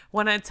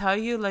when I tell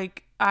you,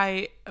 like,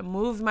 I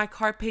moved my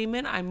car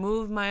payment, I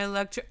moved my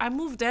electric, I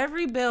moved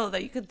every bill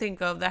that you could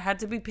think of that had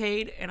to be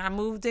paid, and I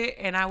moved it,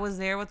 and I was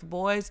there with the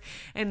boys.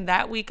 And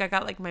that week I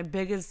got like my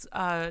biggest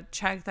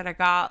check that I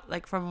got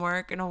like from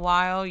work in a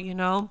while.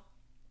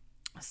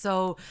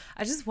 So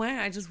I just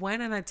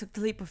went and I took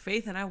the leap of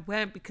faith, and I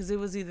went because it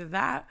was either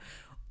that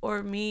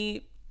or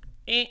me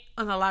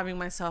unaliving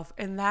myself.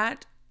 And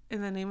that,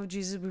 in the name of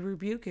Jesus, we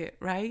rebuke it,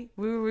 right?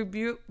 We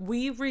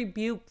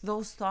rebuke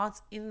those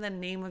thoughts in the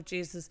name of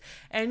Jesus.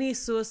 Any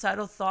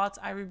suicidal thoughts,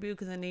 I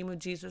rebuke in the name of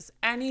Jesus.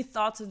 Any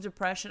thoughts of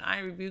depression, I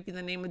rebuke in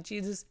the name of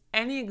Jesus.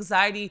 Any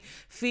anxiety,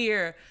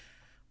 fear,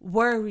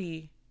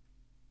 worry,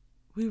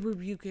 we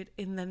rebuke it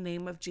in the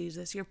name of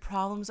Jesus. Your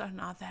problems are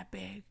not that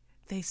big.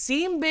 They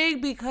seem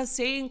big because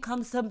Satan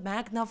comes to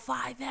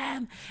magnify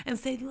them and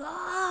say,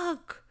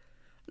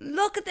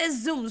 Look at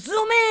this. Zoom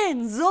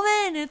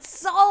in. It's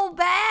so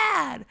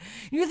bad.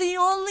 You're the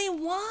only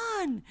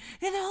one.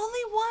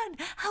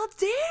 How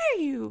dare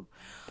you?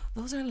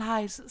 Those are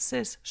lies,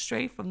 sis,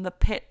 straight from the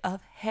pit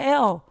of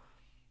hell.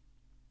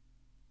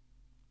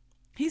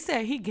 He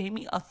said he gave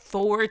me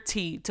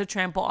authority to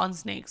trample on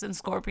snakes and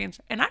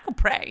scorpions. And I could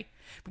pray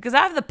because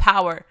I have the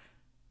power.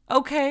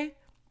 Okay?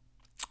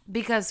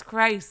 Because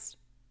Christ.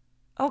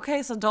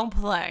 Okay, so don't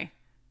play.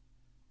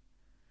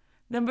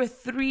 Number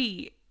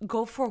 3,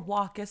 go for a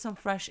walk, get some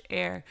fresh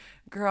air.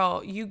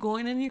 Girl, you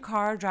going in your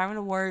car, driving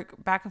to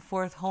work, back and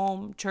forth,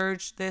 home,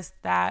 church, this,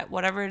 that,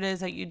 whatever it is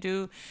that you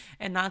do,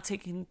 and not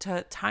taking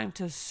time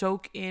to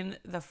soak in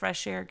the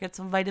fresh air, get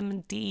some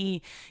vitamin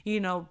D,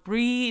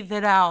 breathe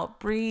it out,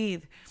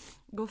 breathe.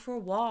 Go for a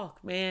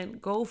walk, man.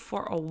 Go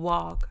for a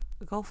walk.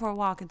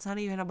 It's not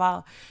even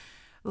about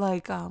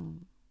like,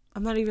 I'm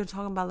not even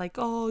talking about like,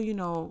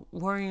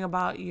 worrying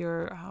about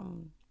your,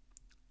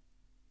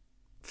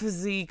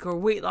 physique or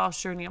weight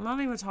loss journey. I'm not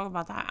even talking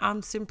about that.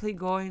 I'm simply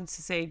going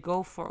to say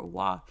go for a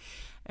walk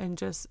and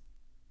just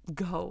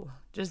go.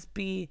 Just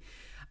be.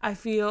 I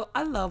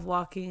love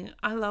walking.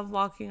 I love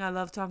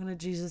talking to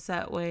Jesus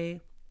that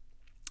way.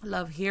 I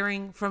love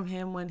hearing from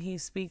him when he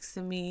speaks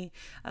to me.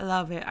 I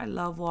love it. I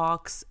love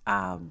walks.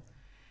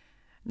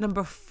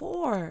 Number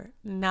 4.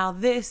 Now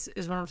this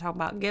is what I'm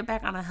talking about. Get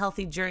back on a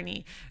healthy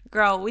journey.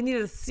 Girl, we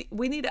need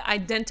to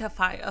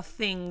identify of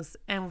things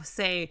and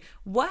say,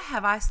 what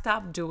have I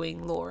stopped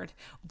doing, Lord?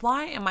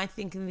 Why am I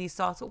thinking these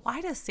thoughts?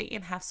 Why does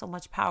Satan have so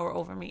much power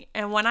over me?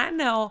 And when I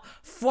know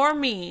for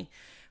me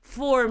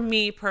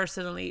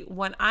personally,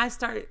 when I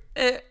start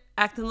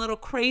acting a little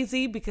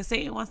crazy because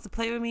Satan wants to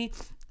play with me,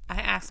 I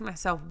ask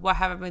myself, what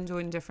have I been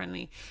doing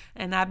differently?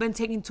 And I've been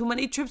taking too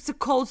many trips to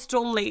Cold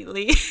Stone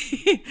lately.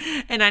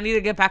 And I need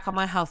to get back on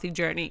my healthy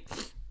journey.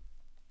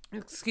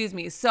 Excuse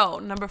me. So,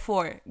 number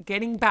 4,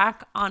 getting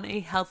back on a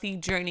healthy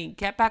journey.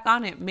 Get back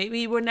on it. Maybe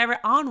you were never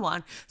on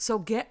one. So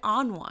get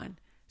on one,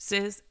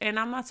 sis. And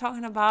I'm not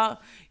talking about,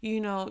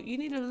 you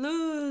need to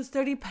lose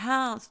 30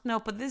 pounds. No,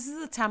 but this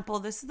is a temple.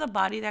 This is the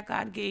body that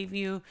God gave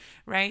you,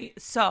 right?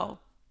 So,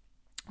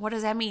 what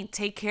does that mean?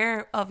 Take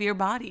care of your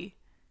body.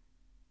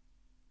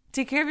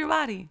 Take care of your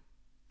body.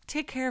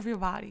 Take care of your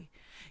body.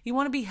 You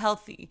want to be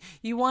healthy.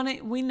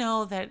 We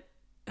know that,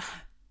 I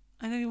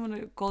don't even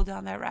want to go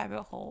down that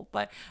rabbit hole,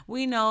 but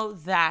we know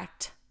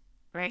that,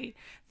 right?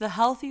 The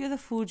healthier the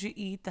food you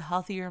eat, the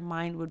healthier your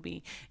mind would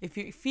be. If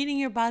you're feeding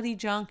your body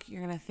junk,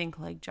 you're going to think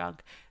like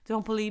junk.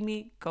 Don't believe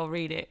me? Go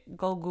read it.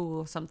 Go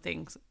Google some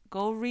things.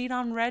 Go read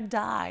on red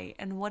dye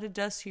and what it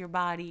does to your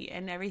body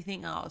and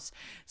everything else.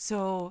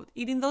 So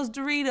eating those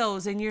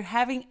Doritos and you're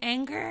having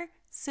anger,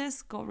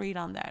 sis, go read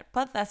on that.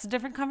 But that's a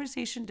different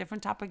conversation,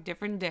 different topic,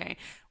 different day.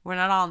 We're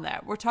not on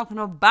that. We're talking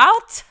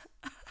about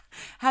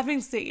having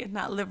Satan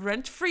not live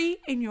rent-free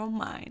in your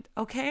mind,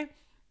 okay?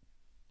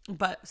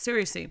 But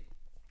seriously,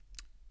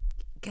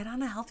 get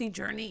on a healthy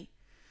journey.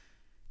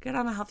 Get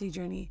on a healthy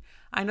journey.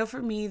 I know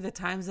for me, the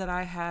times that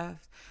I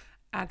have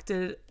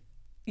acted,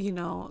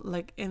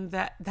 like in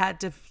that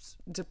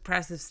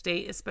depressive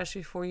state,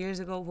 especially 4 years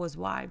ago, was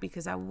why?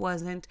 Because I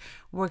wasn't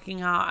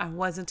working out. I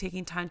wasn't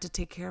taking time to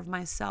take care of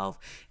myself.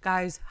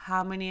 Guys,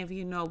 how many of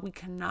you know we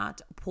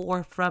cannot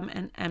pour from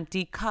an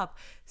empty cup?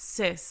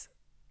 Sis,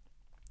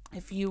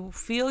 if you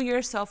feel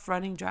yourself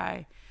running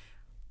dry,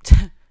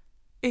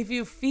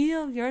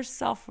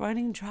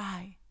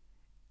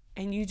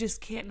 and you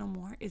just can't no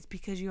more, it's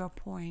because you are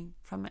pouring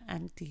from an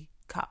empty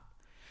cup.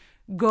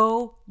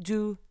 Go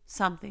do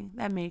something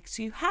that makes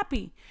you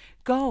happy.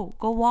 Go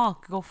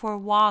walk, go for a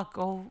walk,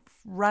 go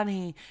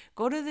running,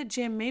 go to the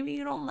gym. Maybe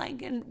you don't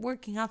like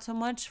working out so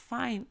much,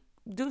 fine.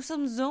 Do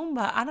some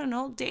Zumba, I don't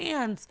know,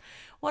 dance,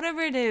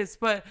 whatever it is,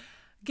 but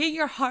get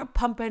your heart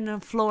pumping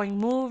and flowing.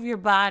 Move your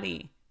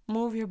body,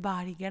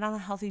 get on a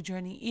healthy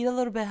journey, eat a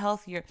little bit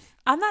healthier.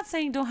 I'm not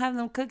saying don't have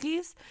them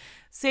cookies.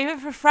 Save it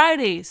for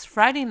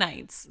Friday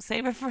nights,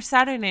 save it for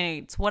Saturday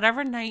nights,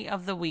 whatever night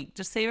of the week,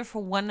 just save it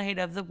for one night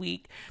of the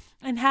week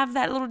and have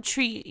that little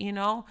treat,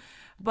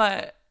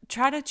 but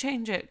try to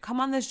change it. Come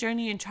on this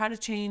journey and try to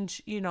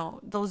change,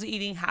 those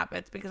eating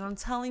habits, because I'm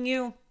telling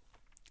you,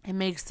 It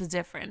makes the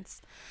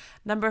difference.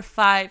 Number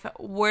 5,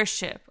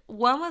 worship.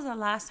 When was the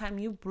last time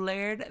you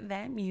blared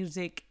that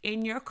music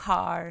in your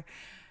car,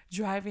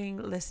 driving,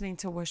 listening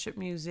to worship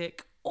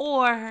music,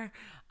 or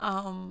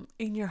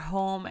in your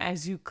home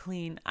as you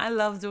clean? I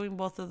love doing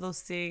both of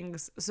those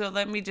things. So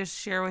let me just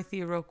share with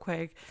you real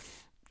quick.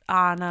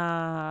 On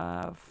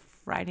a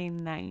Friday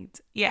night,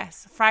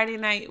 yes, Friday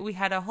night, we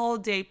had a whole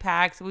day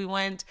packed. We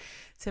went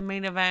to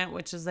Main Event,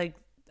 which is like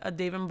a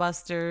Dave and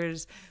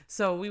Buster's.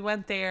 So we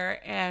went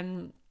there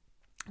and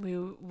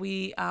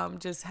we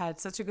just had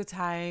such a good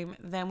time.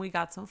 Then we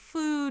got some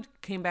food,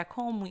 came back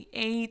home, we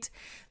ate.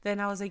 Then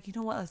I was like, you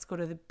know what, let's go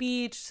to the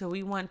beach. So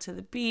we went to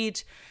the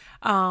beach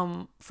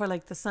for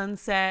like the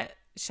sunset.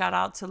 Shout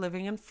out to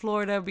living in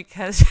Florida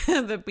because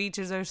the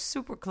beaches are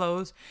super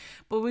close.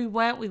 But we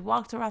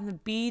walked around the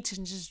beach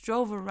and just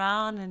drove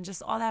around and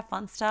just all that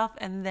fun stuff.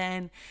 And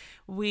then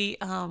we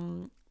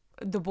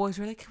the boys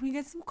were like, can we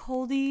get some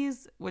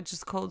coldies, which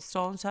is Cold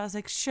Stone? So I was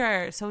like,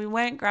 sure. So we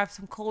went, grabbed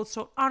some Cold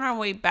Stone. On our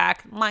way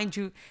back, mind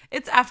you,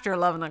 it's after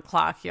 11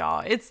 o'clock,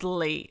 y'all. It's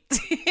late.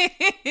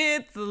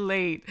 It's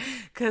late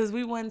because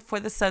we went for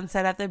the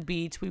sunset at the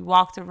beach. We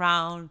walked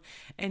around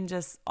and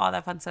just all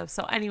that fun stuff.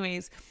 So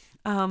anyways,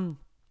 on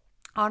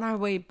our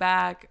way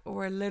back,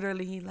 we're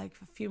literally like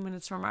a few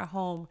minutes from our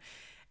home.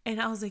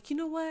 And I was like, you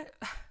know what?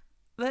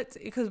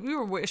 Because we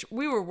were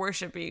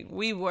worshiping.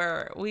 We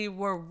were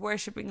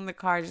worshiping in the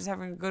car, just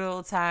having a good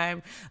old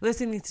time,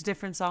 listening to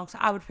different songs.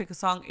 I would pick a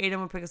song,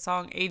 Aiden would pick a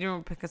song, Adrian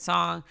would pick a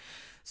song.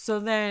 So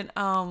then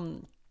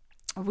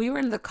we were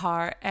in the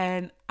car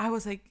and I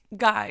was like,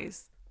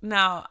 guys,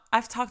 now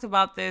I've talked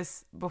about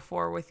this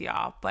before with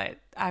y'all, but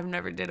I've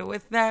never did it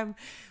with them.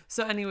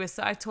 So anyway,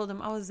 so I told him,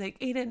 I was like,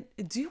 Aiden,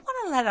 do you want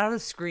to let out a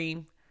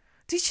scream?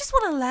 Do you just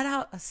want to let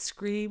out a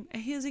scream?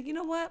 And he was like, you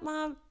know what,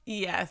 Mom?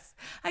 Yes,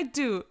 I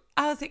do.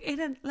 I was like,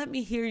 Aiden, let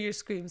me hear your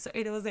scream. So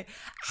Aiden was like,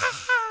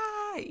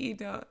 ah, you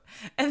know.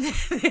 And then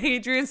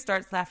Adrian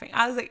starts laughing.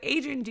 I was like,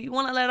 Adrian, do you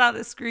want to let out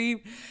a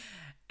scream?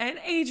 And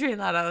Adrian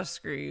let out a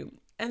scream.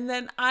 And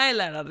then I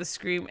let out a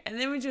scream. And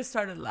then we just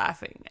started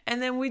laughing. And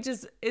then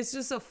it's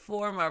just a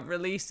form of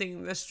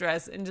releasing the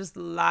stress and just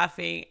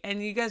laughing.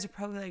 And you guys are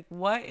probably like,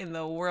 what in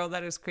the world?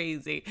 That is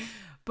crazy.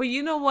 But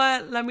you know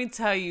what? Let me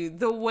tell you,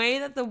 the way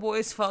that the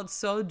boys felt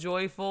so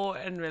joyful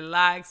and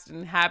relaxed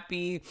and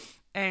happy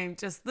and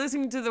just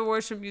listening to the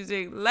worship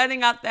music,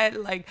 letting out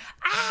that like,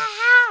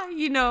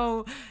 you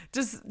know,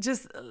 just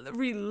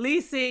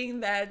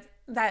releasing that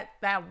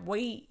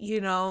weight,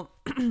 you know.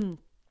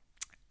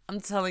 I'm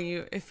telling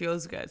you, it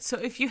feels good. So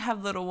if you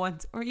have little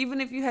ones, or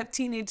even if you have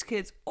teenage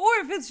kids, or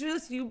if it's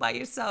just you by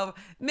yourself,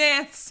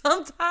 man,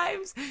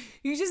 sometimes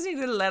you just need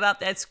to let out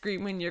that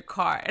scream in your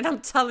car. And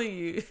I'm telling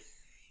you,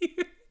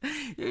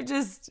 you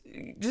just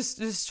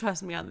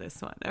trust me on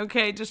this one,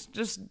 okay? Just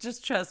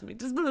trust me.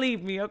 Just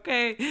believe me,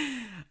 okay?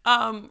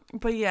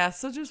 But yeah,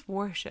 so just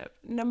worship.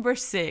 Number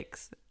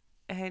 6,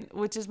 and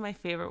which is my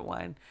favorite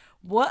one.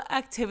 What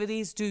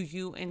activities do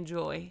you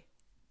enjoy?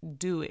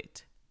 Do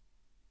it.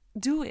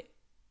 Do it.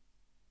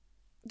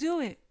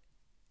 Do it.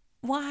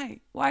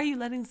 Why? Why are you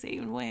letting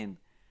Satan win?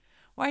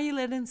 Why are you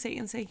letting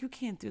Satan say, you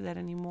can't do that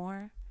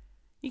anymore?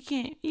 You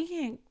can't.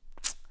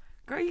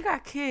 Girl, you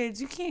got kids.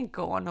 You can't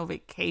go on no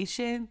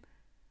vacation.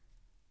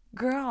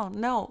 Girl,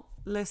 no.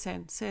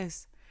 Listen,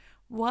 sis.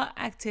 What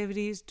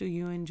activities do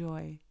you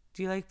enjoy?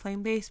 Do you like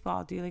playing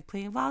baseball? Do you like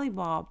playing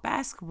volleyball,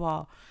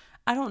 basketball?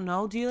 I don't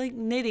know. Do you like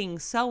knitting,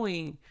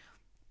 sewing,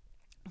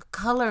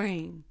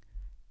 coloring,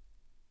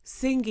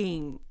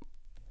 singing,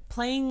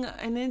 playing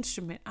an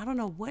instrument? I don't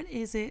know. What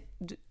is it?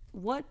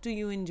 What do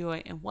you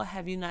enjoy and what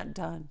have you not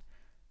done?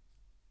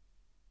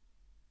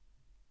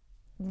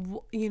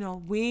 You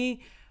know,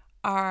 we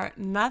are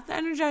not the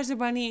Energizer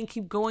Bunny and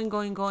keep going.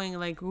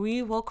 Like,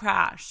 we will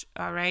crash,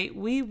 all right?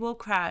 We will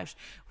crash.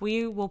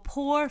 We will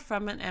pour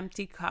from an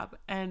empty cup.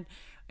 And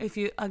if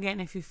you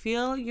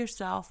feel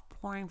yourself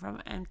pouring from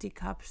an empty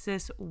cup,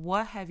 sis,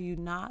 what have you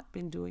not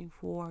been doing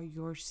for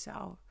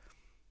yourself?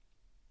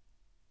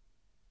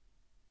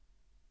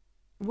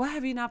 What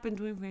have you not been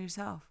doing for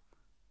yourself?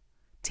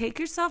 Take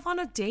yourself on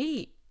a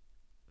date.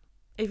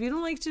 If you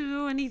don't like to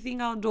do anything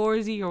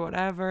outdoorsy or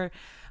whatever,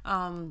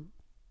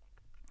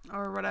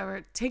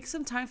 take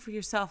some time for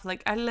yourself.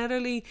 Like, I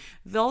literally,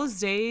 those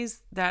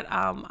days that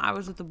I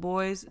was with the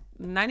boys,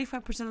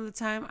 95% of the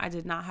time I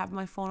did not have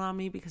my phone on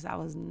me because I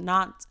was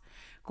not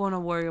going to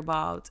worry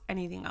about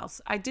anything else.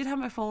 I did have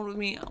my phone with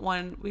me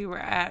when we were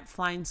at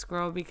Flying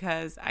Squirrel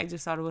because I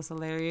just thought it was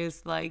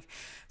hilarious. Like,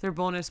 their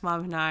bonus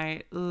mom and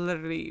I,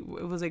 literally,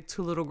 it was like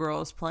 2 little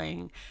girls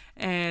playing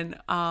and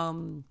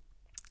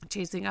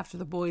chasing after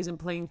the boys and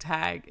playing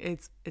tag.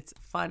 It's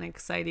fun,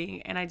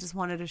 exciting, and I just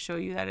wanted to show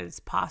you that it's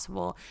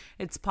possible.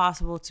 It's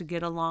possible to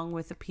get along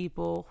with the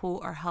people who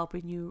are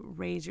helping you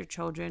raise your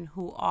children,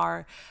 who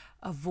are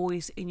a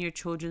voice in your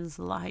children's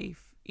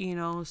life, you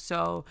know.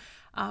 So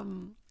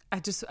I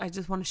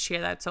just want to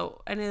share that.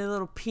 So any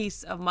little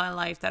piece of my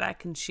life that I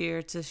can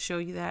share to show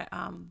you that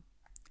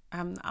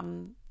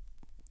I'm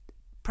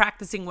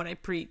practicing what I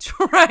preach,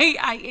 right?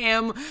 I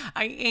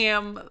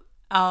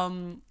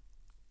am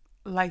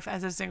life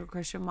as a single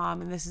Christian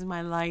mom, and this is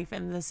my life,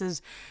 and this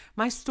is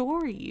my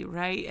story,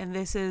 right? And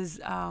this is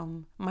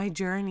my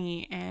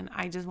journey. And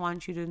I just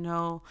want you to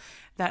know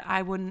that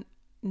I wouldn't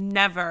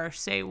never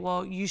say,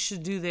 well, you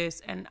should do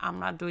this, and I'm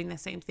not doing the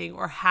same thing,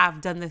 or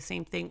have done the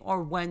same thing,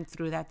 or went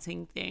through that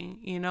same thing,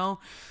 you know?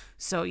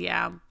 So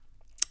yeah.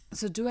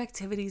 So do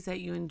activities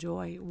that you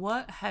enjoy.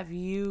 What have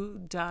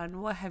you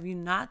done? What have you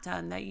not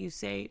done that you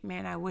say,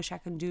 man, I wish I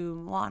could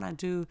do, wanna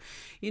do?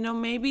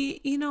 Maybe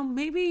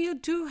you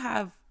do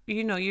have,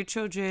 your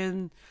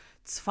children's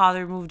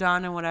father moved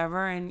on and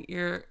whatever, and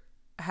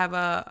have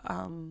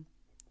a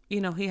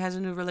he has a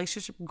new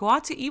relationship. Go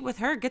out to eat with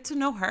her, get to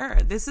know her.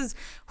 This is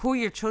who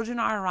your children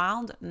are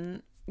around.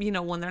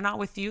 When they're not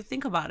with you,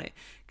 think about it.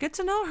 Get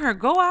to know her.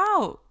 Go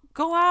out,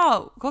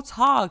 go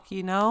talk,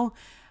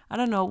 I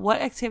don't know.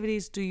 What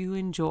activities do you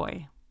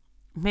enjoy?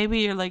 Maybe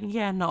you're like,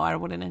 yeah, no, I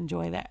wouldn't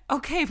enjoy that.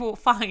 Okay, well,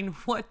 fine.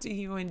 What do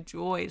you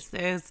enjoy,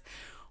 sis?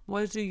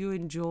 What do you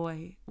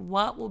enjoy?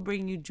 What will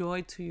bring you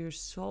joy to your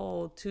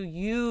soul, to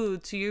you,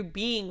 to your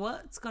being?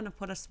 What's going to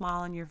put a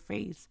smile on your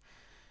face?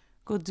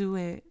 Go do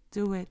it.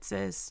 Do it,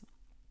 sis.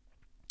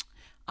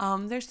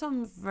 There's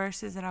some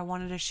verses that I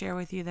wanted to share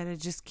with you that I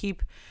just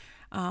keep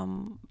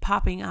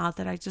popping out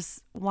that I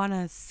just want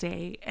to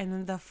say. And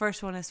then the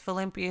first one is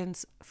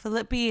Philippians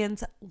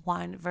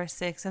 1 verse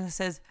 6. And it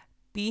says,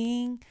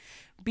 be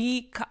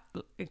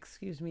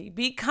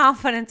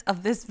confident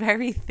of this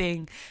very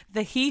thing,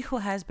 that he who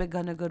has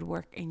begun a good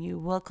work in you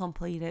will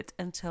complete it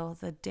until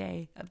the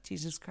day of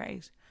Jesus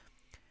Christ.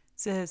 It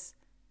says,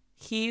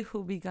 he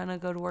who begun a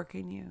good work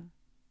in you.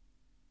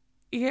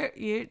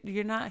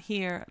 You're not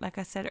here, like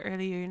I said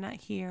earlier, you're not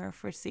here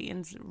for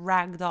Satan's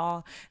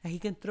ragdoll, that he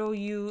can throw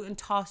you and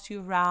toss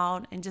you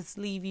around and just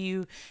leave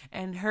you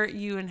and hurt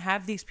you and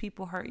have these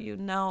people hurt you.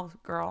 No,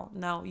 girl,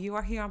 no. You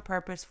are here on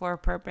purpose, for a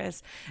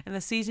purpose. And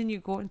the season you're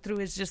going through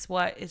is just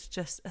what? It's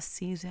just a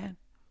season.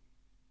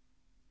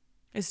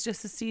 It's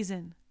just a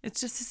season.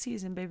 It's just a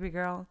season, baby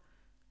girl.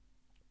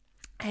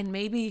 And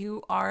maybe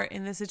you are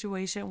in the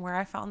situation where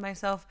I found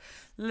myself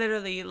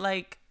literally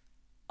like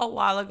a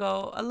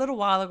little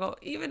while ago,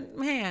 even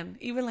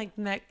like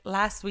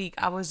last week,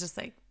 I was just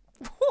like,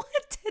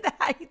 what did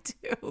I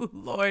do,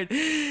 Lord?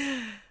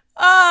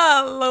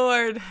 Oh,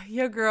 Lord,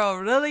 your girl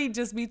really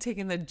just be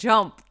taking that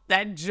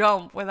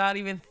jump without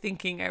even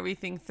thinking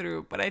everything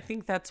through. But I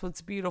think that's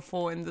what's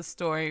beautiful in the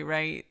story,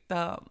 right?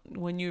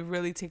 When you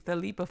really take the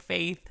leap of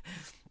faith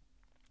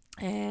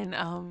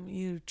and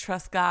you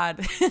trust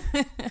God,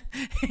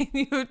 and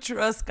you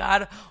trust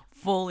God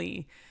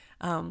fully.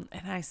 And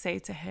I say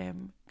to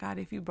him, God,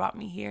 if you brought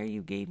me here,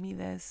 you gave me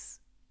this.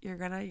 You're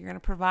gonna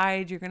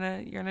provide. You're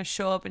gonna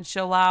show up and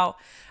show out.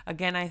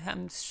 Again,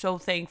 I'm so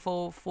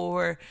thankful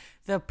for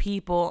the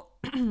people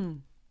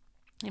in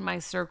my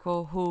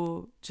circle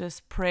who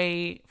just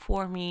pray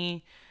for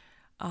me,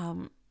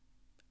 and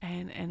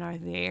are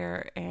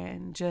there,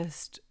 and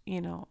just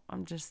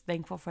I'm just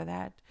thankful for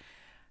that.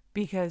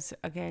 Because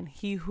again,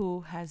 he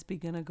who has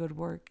begun a good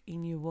work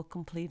in you will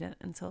complete it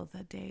until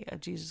the day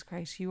of Jesus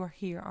Christ. You are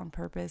here on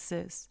purpose,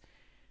 sis.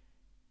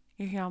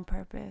 You're here on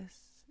purpose.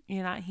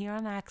 You're not here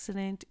on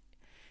accident.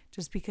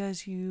 Just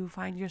because you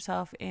find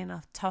yourself in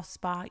a tough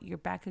spot, you're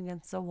back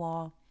against the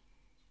wall.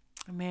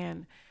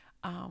 Man,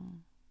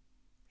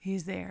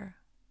 he's there.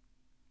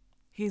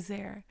 He's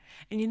there.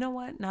 And you know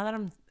what? Now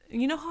that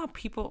you know how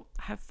people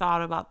have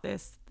thought about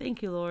this?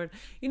 Thank you, Lord.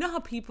 You know how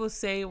people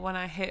say when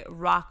I hit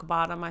rock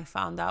bottom, I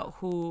found out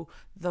who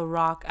the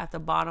rock at the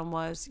bottom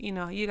was?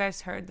 You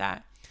guys heard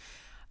that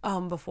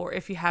before.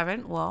 If you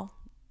haven't, well,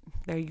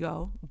 there you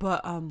go.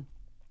 But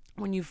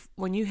when you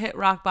hit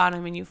rock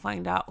bottom and you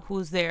find out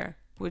who's there,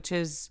 which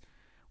is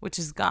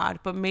God.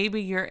 But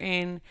maybe you're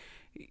in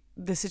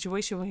the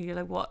situation where you're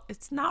like, well,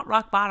 it's not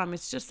rock bottom,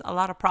 it's just a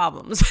lot of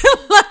problems.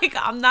 Like,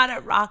 I'm not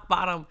at rock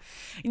bottom.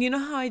 And you know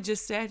how I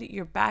just said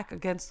you're back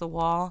against the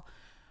wall?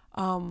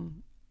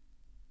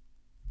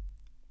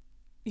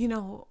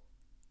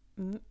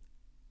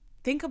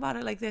 Think about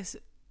it like this.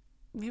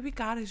 Maybe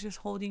God is just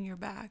holding your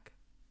back.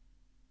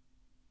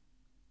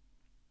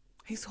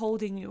 He's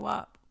holding you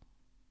up.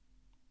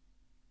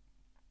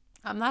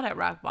 I'm not at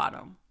rock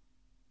bottom.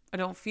 I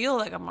don't feel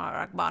like I'm at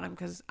rock bottom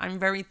because I'm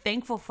very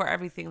thankful for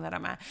everything that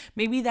I'm at.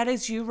 Maybe that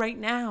is you right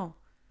now.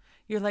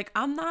 You're like,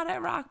 I'm not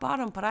at rock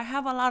bottom, but I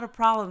have a lot of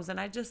problems and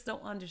I just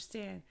don't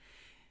understand.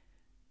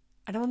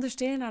 I don't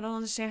understand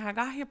how I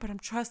got here, but I'm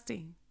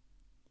trusting.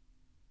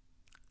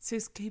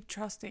 Sis, keep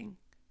trusting.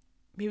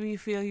 Maybe you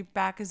feel your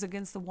back is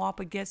against the wall,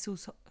 but guess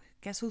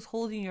who's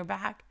holding your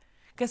back?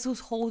 Guess who's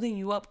holding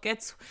you up?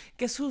 Guess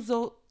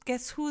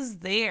who's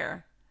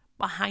there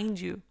behind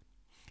you?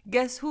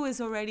 Guess who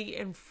is already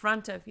in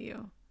front of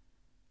you?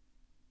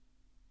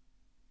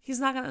 He's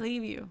not going to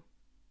leave you.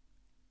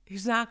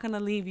 He's not going to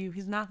leave you.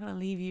 He's not going to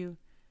leave you.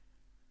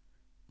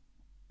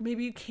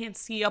 Maybe you can't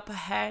see up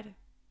ahead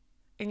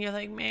and you're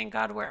like, man,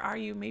 God, where are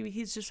you? Maybe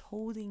he's just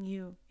holding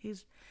you.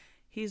 He's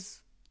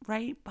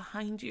right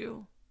behind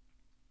you.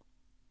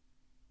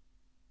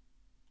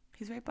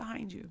 He's right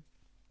behind you.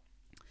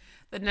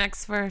 The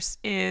next verse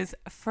is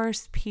 1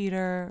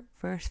 Peter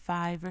verse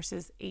 5,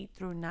 verses 8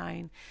 through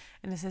 9.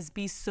 And it says,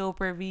 be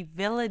sober, be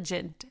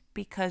vigilant,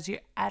 because your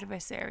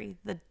adversary,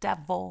 the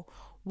devil,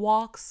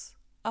 walks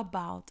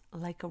about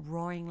like a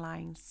roaring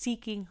lion,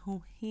 seeking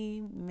whom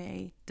he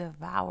may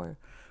devour.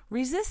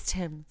 Resist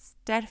him,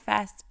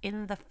 steadfast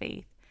in the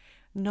faith,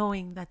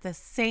 knowing that the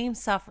same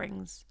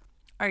sufferings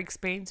are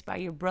experienced by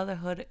your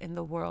brotherhood in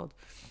the world.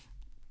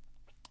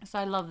 So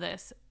I love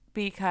this,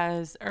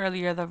 because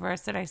earlier the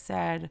verse that I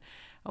said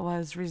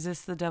was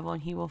resist the devil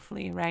and he will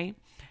flee, right?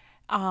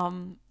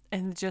 And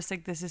just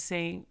like this is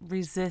saying,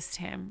 resist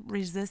him,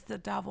 resist the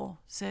devil,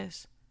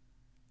 sis.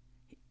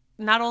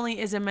 Not only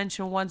is it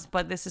mentioned once,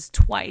 but this is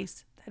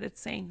twice that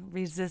it's saying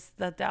resist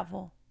the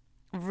devil.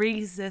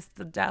 Resist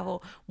the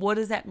devil. What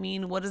does that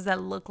mean? What does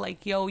that look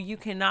like? Yo, you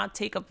cannot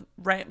take up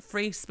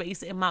rent-free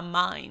space in my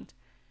mind.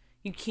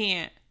 You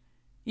can't.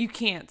 You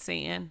can't,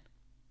 Satan.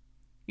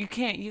 You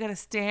can't. You got to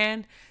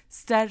stand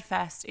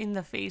steadfast in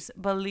the face.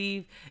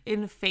 Believe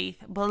in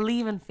faith.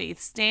 Believe in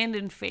faith. Stand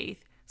in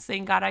faith.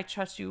 Saying, God, I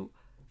trust you.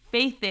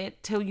 Faith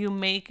it till you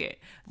make it.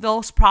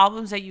 Those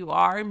problems that you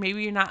are,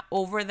 maybe you're not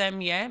over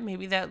them yet.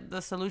 Maybe that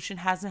the solution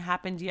hasn't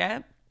happened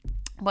yet.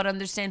 But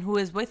understand who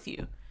is with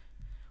you.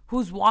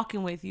 Who's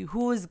walking with you?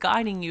 Who is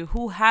guiding you?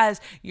 Who has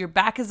your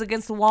back is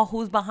against the wall?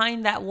 Who's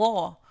behind that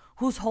wall?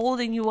 Who's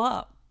holding you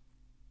up?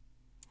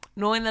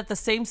 Knowing that the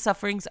same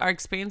sufferings are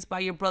experienced by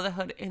your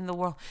brotherhood in the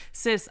world.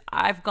 Sis,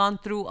 I've gone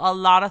through a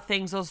lot of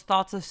things. Those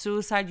thoughts of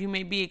suicide you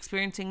may be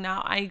experiencing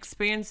now, I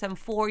experienced them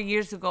 4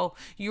 years ago.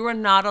 You are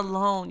not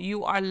alone.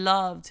 You are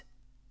loved.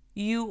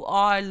 You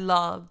are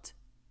loved.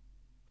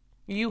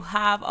 You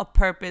have a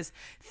purpose.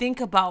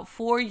 Think about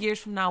 4 years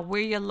from now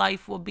where your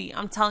life will be.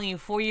 I'm telling you,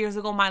 4 years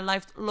ago, my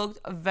life looked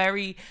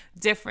very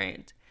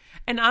different.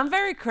 And I'm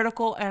very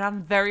critical and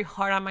I'm very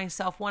hard on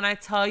myself. When I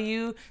tell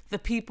you, the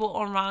people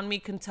around me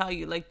can tell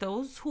you, like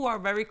those who are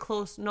very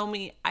close know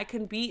me, I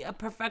can be a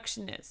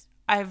perfectionist.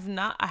 I have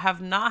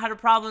not had a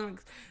problem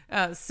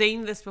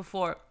saying this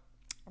before.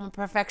 I'm a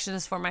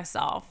perfectionist for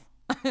myself.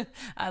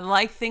 I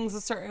like things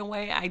a certain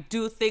way. I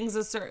do things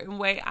a certain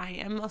way. I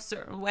am a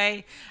certain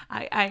way.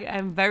 I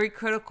am very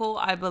critical.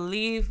 I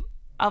believe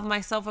of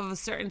myself of a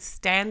certain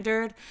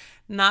standard,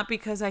 not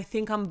because I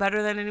think I'm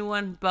better than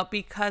anyone, but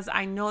because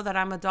I know that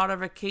I'm a daughter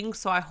of a king,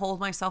 so I hold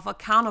myself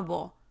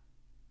accountable.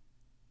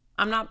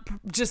 I'm not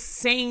just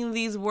saying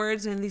these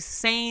words and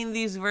saying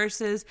these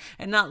verses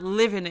and not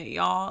living it,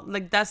 y'all.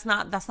 Like that's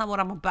not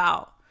what I'm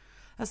about.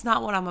 That's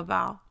not what I'm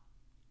about.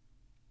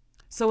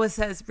 So it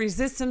says,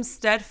 resist him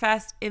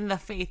steadfast in the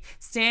faith.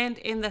 Stand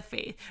in the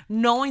faith.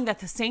 Knowing that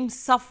the same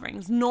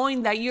sufferings,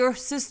 knowing that your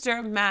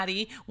sister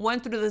Maddie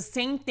went through the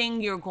same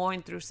thing you're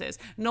going through, sis.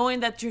 Knowing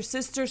that your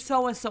sister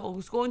so-and-so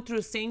who's going through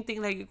the same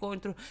thing that you're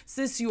going through.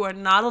 Sis, you are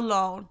not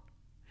alone.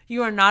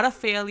 You are not a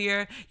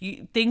failure.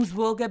 Things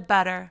will get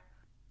better.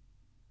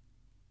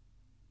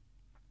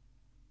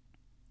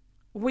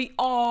 We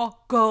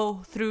all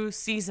go through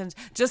seasons,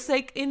 just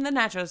like in the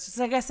natural, just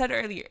like I said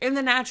earlier, in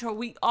the natural,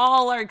 we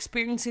all are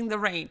experiencing the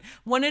rain.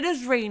 When it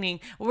is raining,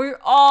 we're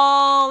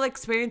all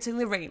experiencing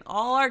the rain.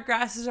 All our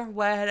grasses are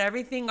wet,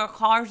 everything, our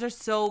cars are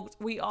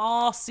soaked. We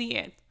all see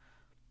it,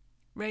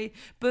 right?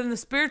 But in the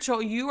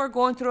spiritual, you are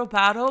going through a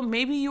battle.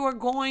 Maybe you are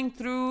going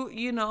through,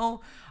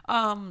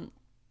 a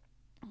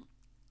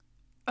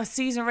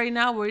season right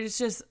now where it's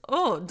just,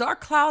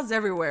 dark clouds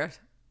everywhere.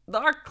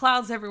 Dark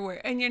clouds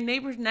everywhere, and your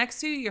neighbor next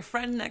to you, your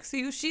friend next to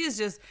you, she is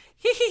just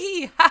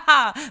ha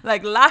ha,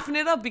 like laughing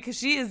it up because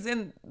she is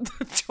in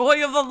the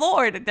joy of the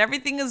Lord and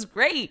everything is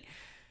great.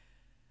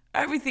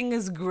 Everything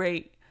is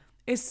great.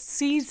 It's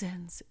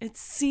seasons,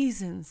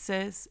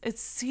 sis.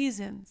 It's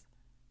seasons.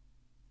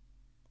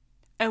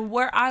 And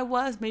where I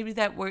was, maybe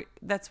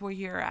that's where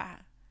you're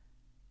at.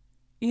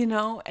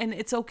 And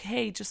it's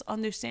okay. Just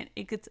understand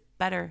it gets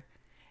better.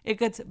 It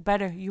gets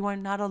better. You are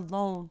not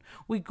alone.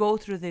 We go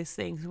through these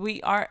things.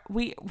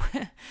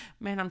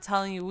 Man, I'm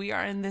telling you, we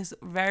are in this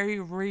very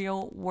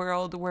real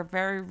world where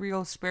very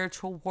real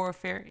spiritual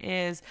warfare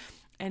is,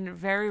 and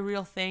very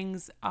real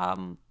things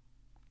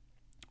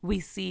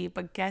we see.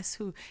 But guess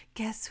who?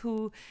 Guess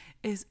who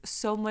is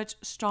so much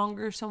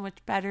stronger, so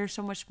much better,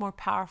 so much more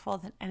powerful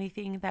than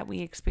anything that we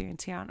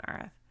experience here on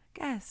earth?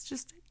 Guess.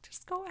 Just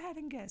go ahead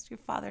and guess. Your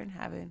Father in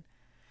heaven.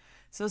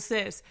 So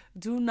sis,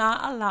 do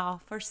not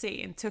allow for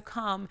Satan to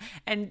come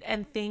and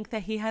think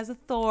that he has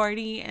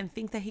authority and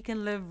think that he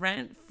can live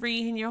rent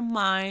free in your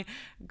mind.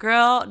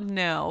 Girl,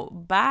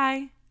 no.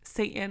 Bye,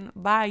 Satan.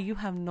 Bye. You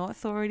have no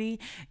authority.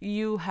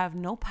 You have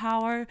no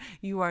power.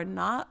 You are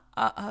not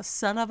a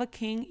son of a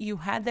king. You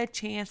had that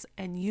chance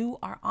and you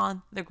are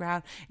on the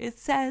ground. It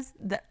says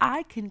that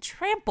I can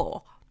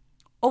trample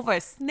over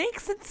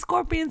snakes and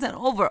scorpions and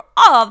over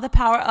all the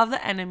power of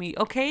the enemy,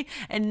 okay?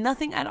 And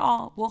nothing at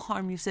all will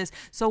harm you, sis.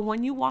 So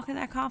when you walk in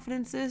that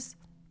confidence, sis,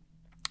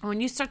 when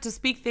you start to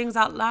speak things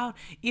out loud,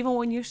 even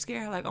when you're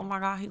scared, like, oh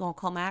my God, he gonna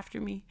come after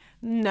me.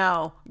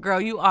 No,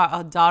 girl, you are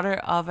a daughter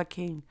of a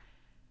king.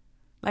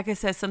 Like I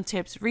said, some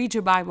tips: read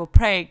your Bible,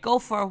 pray, go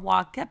for a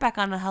walk, get back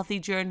on a healthy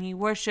journey,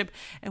 worship.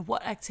 And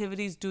what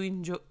activities do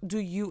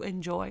you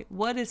enjoy?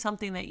 What is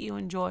something that you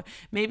enjoy?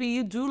 Maybe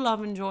you do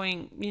love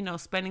enjoying,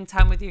 spending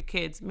time with your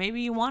kids.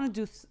 Maybe you want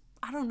to do,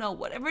 I don't know,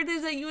 whatever it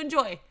is that you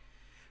enjoy.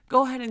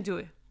 Go ahead and do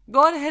it.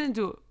 Go ahead and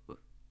do it.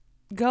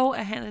 Go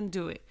ahead and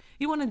do it.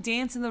 You want to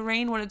dance in the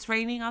rain when it's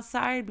raining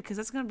outside because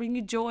that's going to bring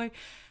you joy?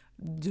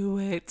 Do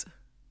it.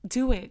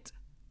 Do it,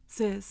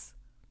 sis.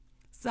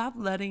 Stop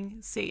letting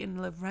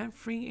Satan live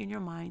rent-free in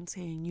your mind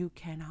saying you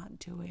cannot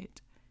do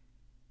it.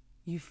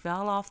 You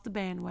fell off the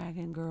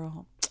bandwagon,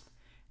 girl.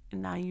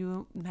 And now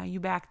you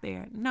back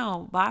there.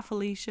 No, bye,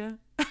 Felicia.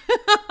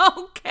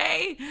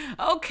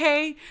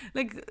 Okay.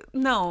 Like,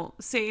 no,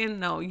 Satan,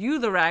 no. You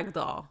the rag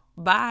doll.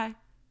 Bye.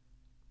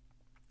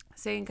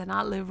 Satan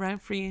cannot live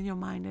rent-free in your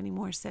mind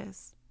anymore,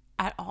 sis.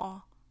 At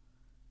all.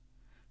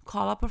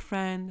 Call up a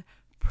friend.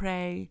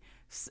 Pray.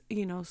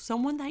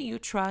 Someone that you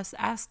trust.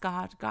 Ask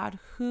God,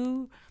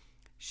 who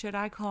should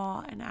I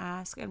call and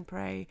ask and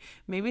pray?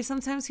 Maybe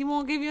sometimes he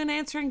won't give you an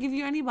answer and give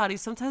you anybody.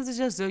 Sometimes it's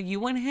just a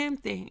you and him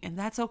thing. And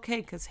that's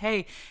okay because,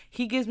 hey,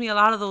 he gives me a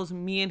lot of those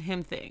me and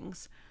him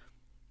things.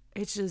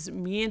 It's just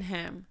me and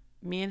him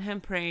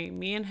praying,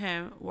 me and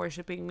him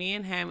worshiping, me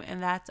and him.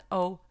 And that's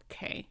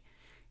okay.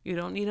 You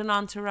don't need an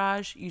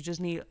entourage. You just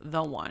need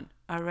the one.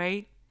 All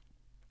right?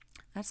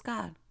 That's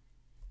God.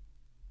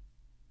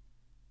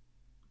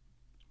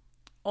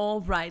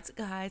 All right,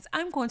 guys,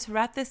 I'm going to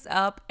wrap this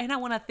up, and I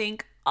want to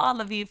thank all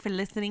of you for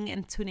listening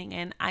and tuning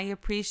in. I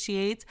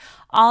appreciate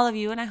all of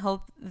you, and I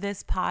hope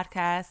this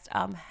podcast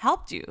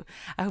helped you.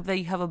 I hope that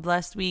you have a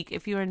blessed week.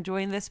 If you're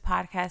enjoying this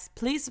podcast,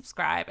 please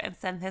subscribe and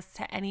send this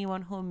to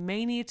anyone who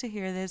may need to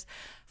hear this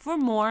for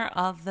more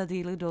of the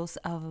daily dose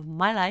of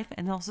my life,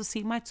 and also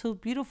see my two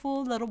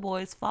beautiful little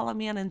boys. Follow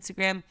me on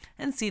Instagram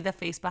and see the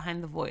face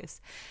behind the voice.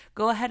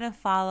 Go ahead and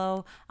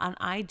follow on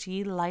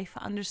IG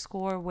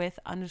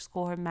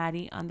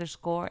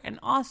life_with_Maddie_, and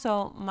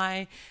also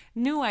my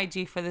new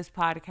IG for this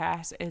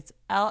podcast. It's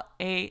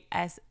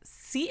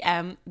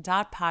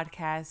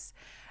LASCM.podcast,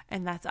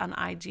 and that's on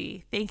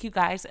IG. Thank you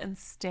guys, and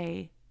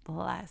stay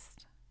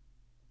blessed.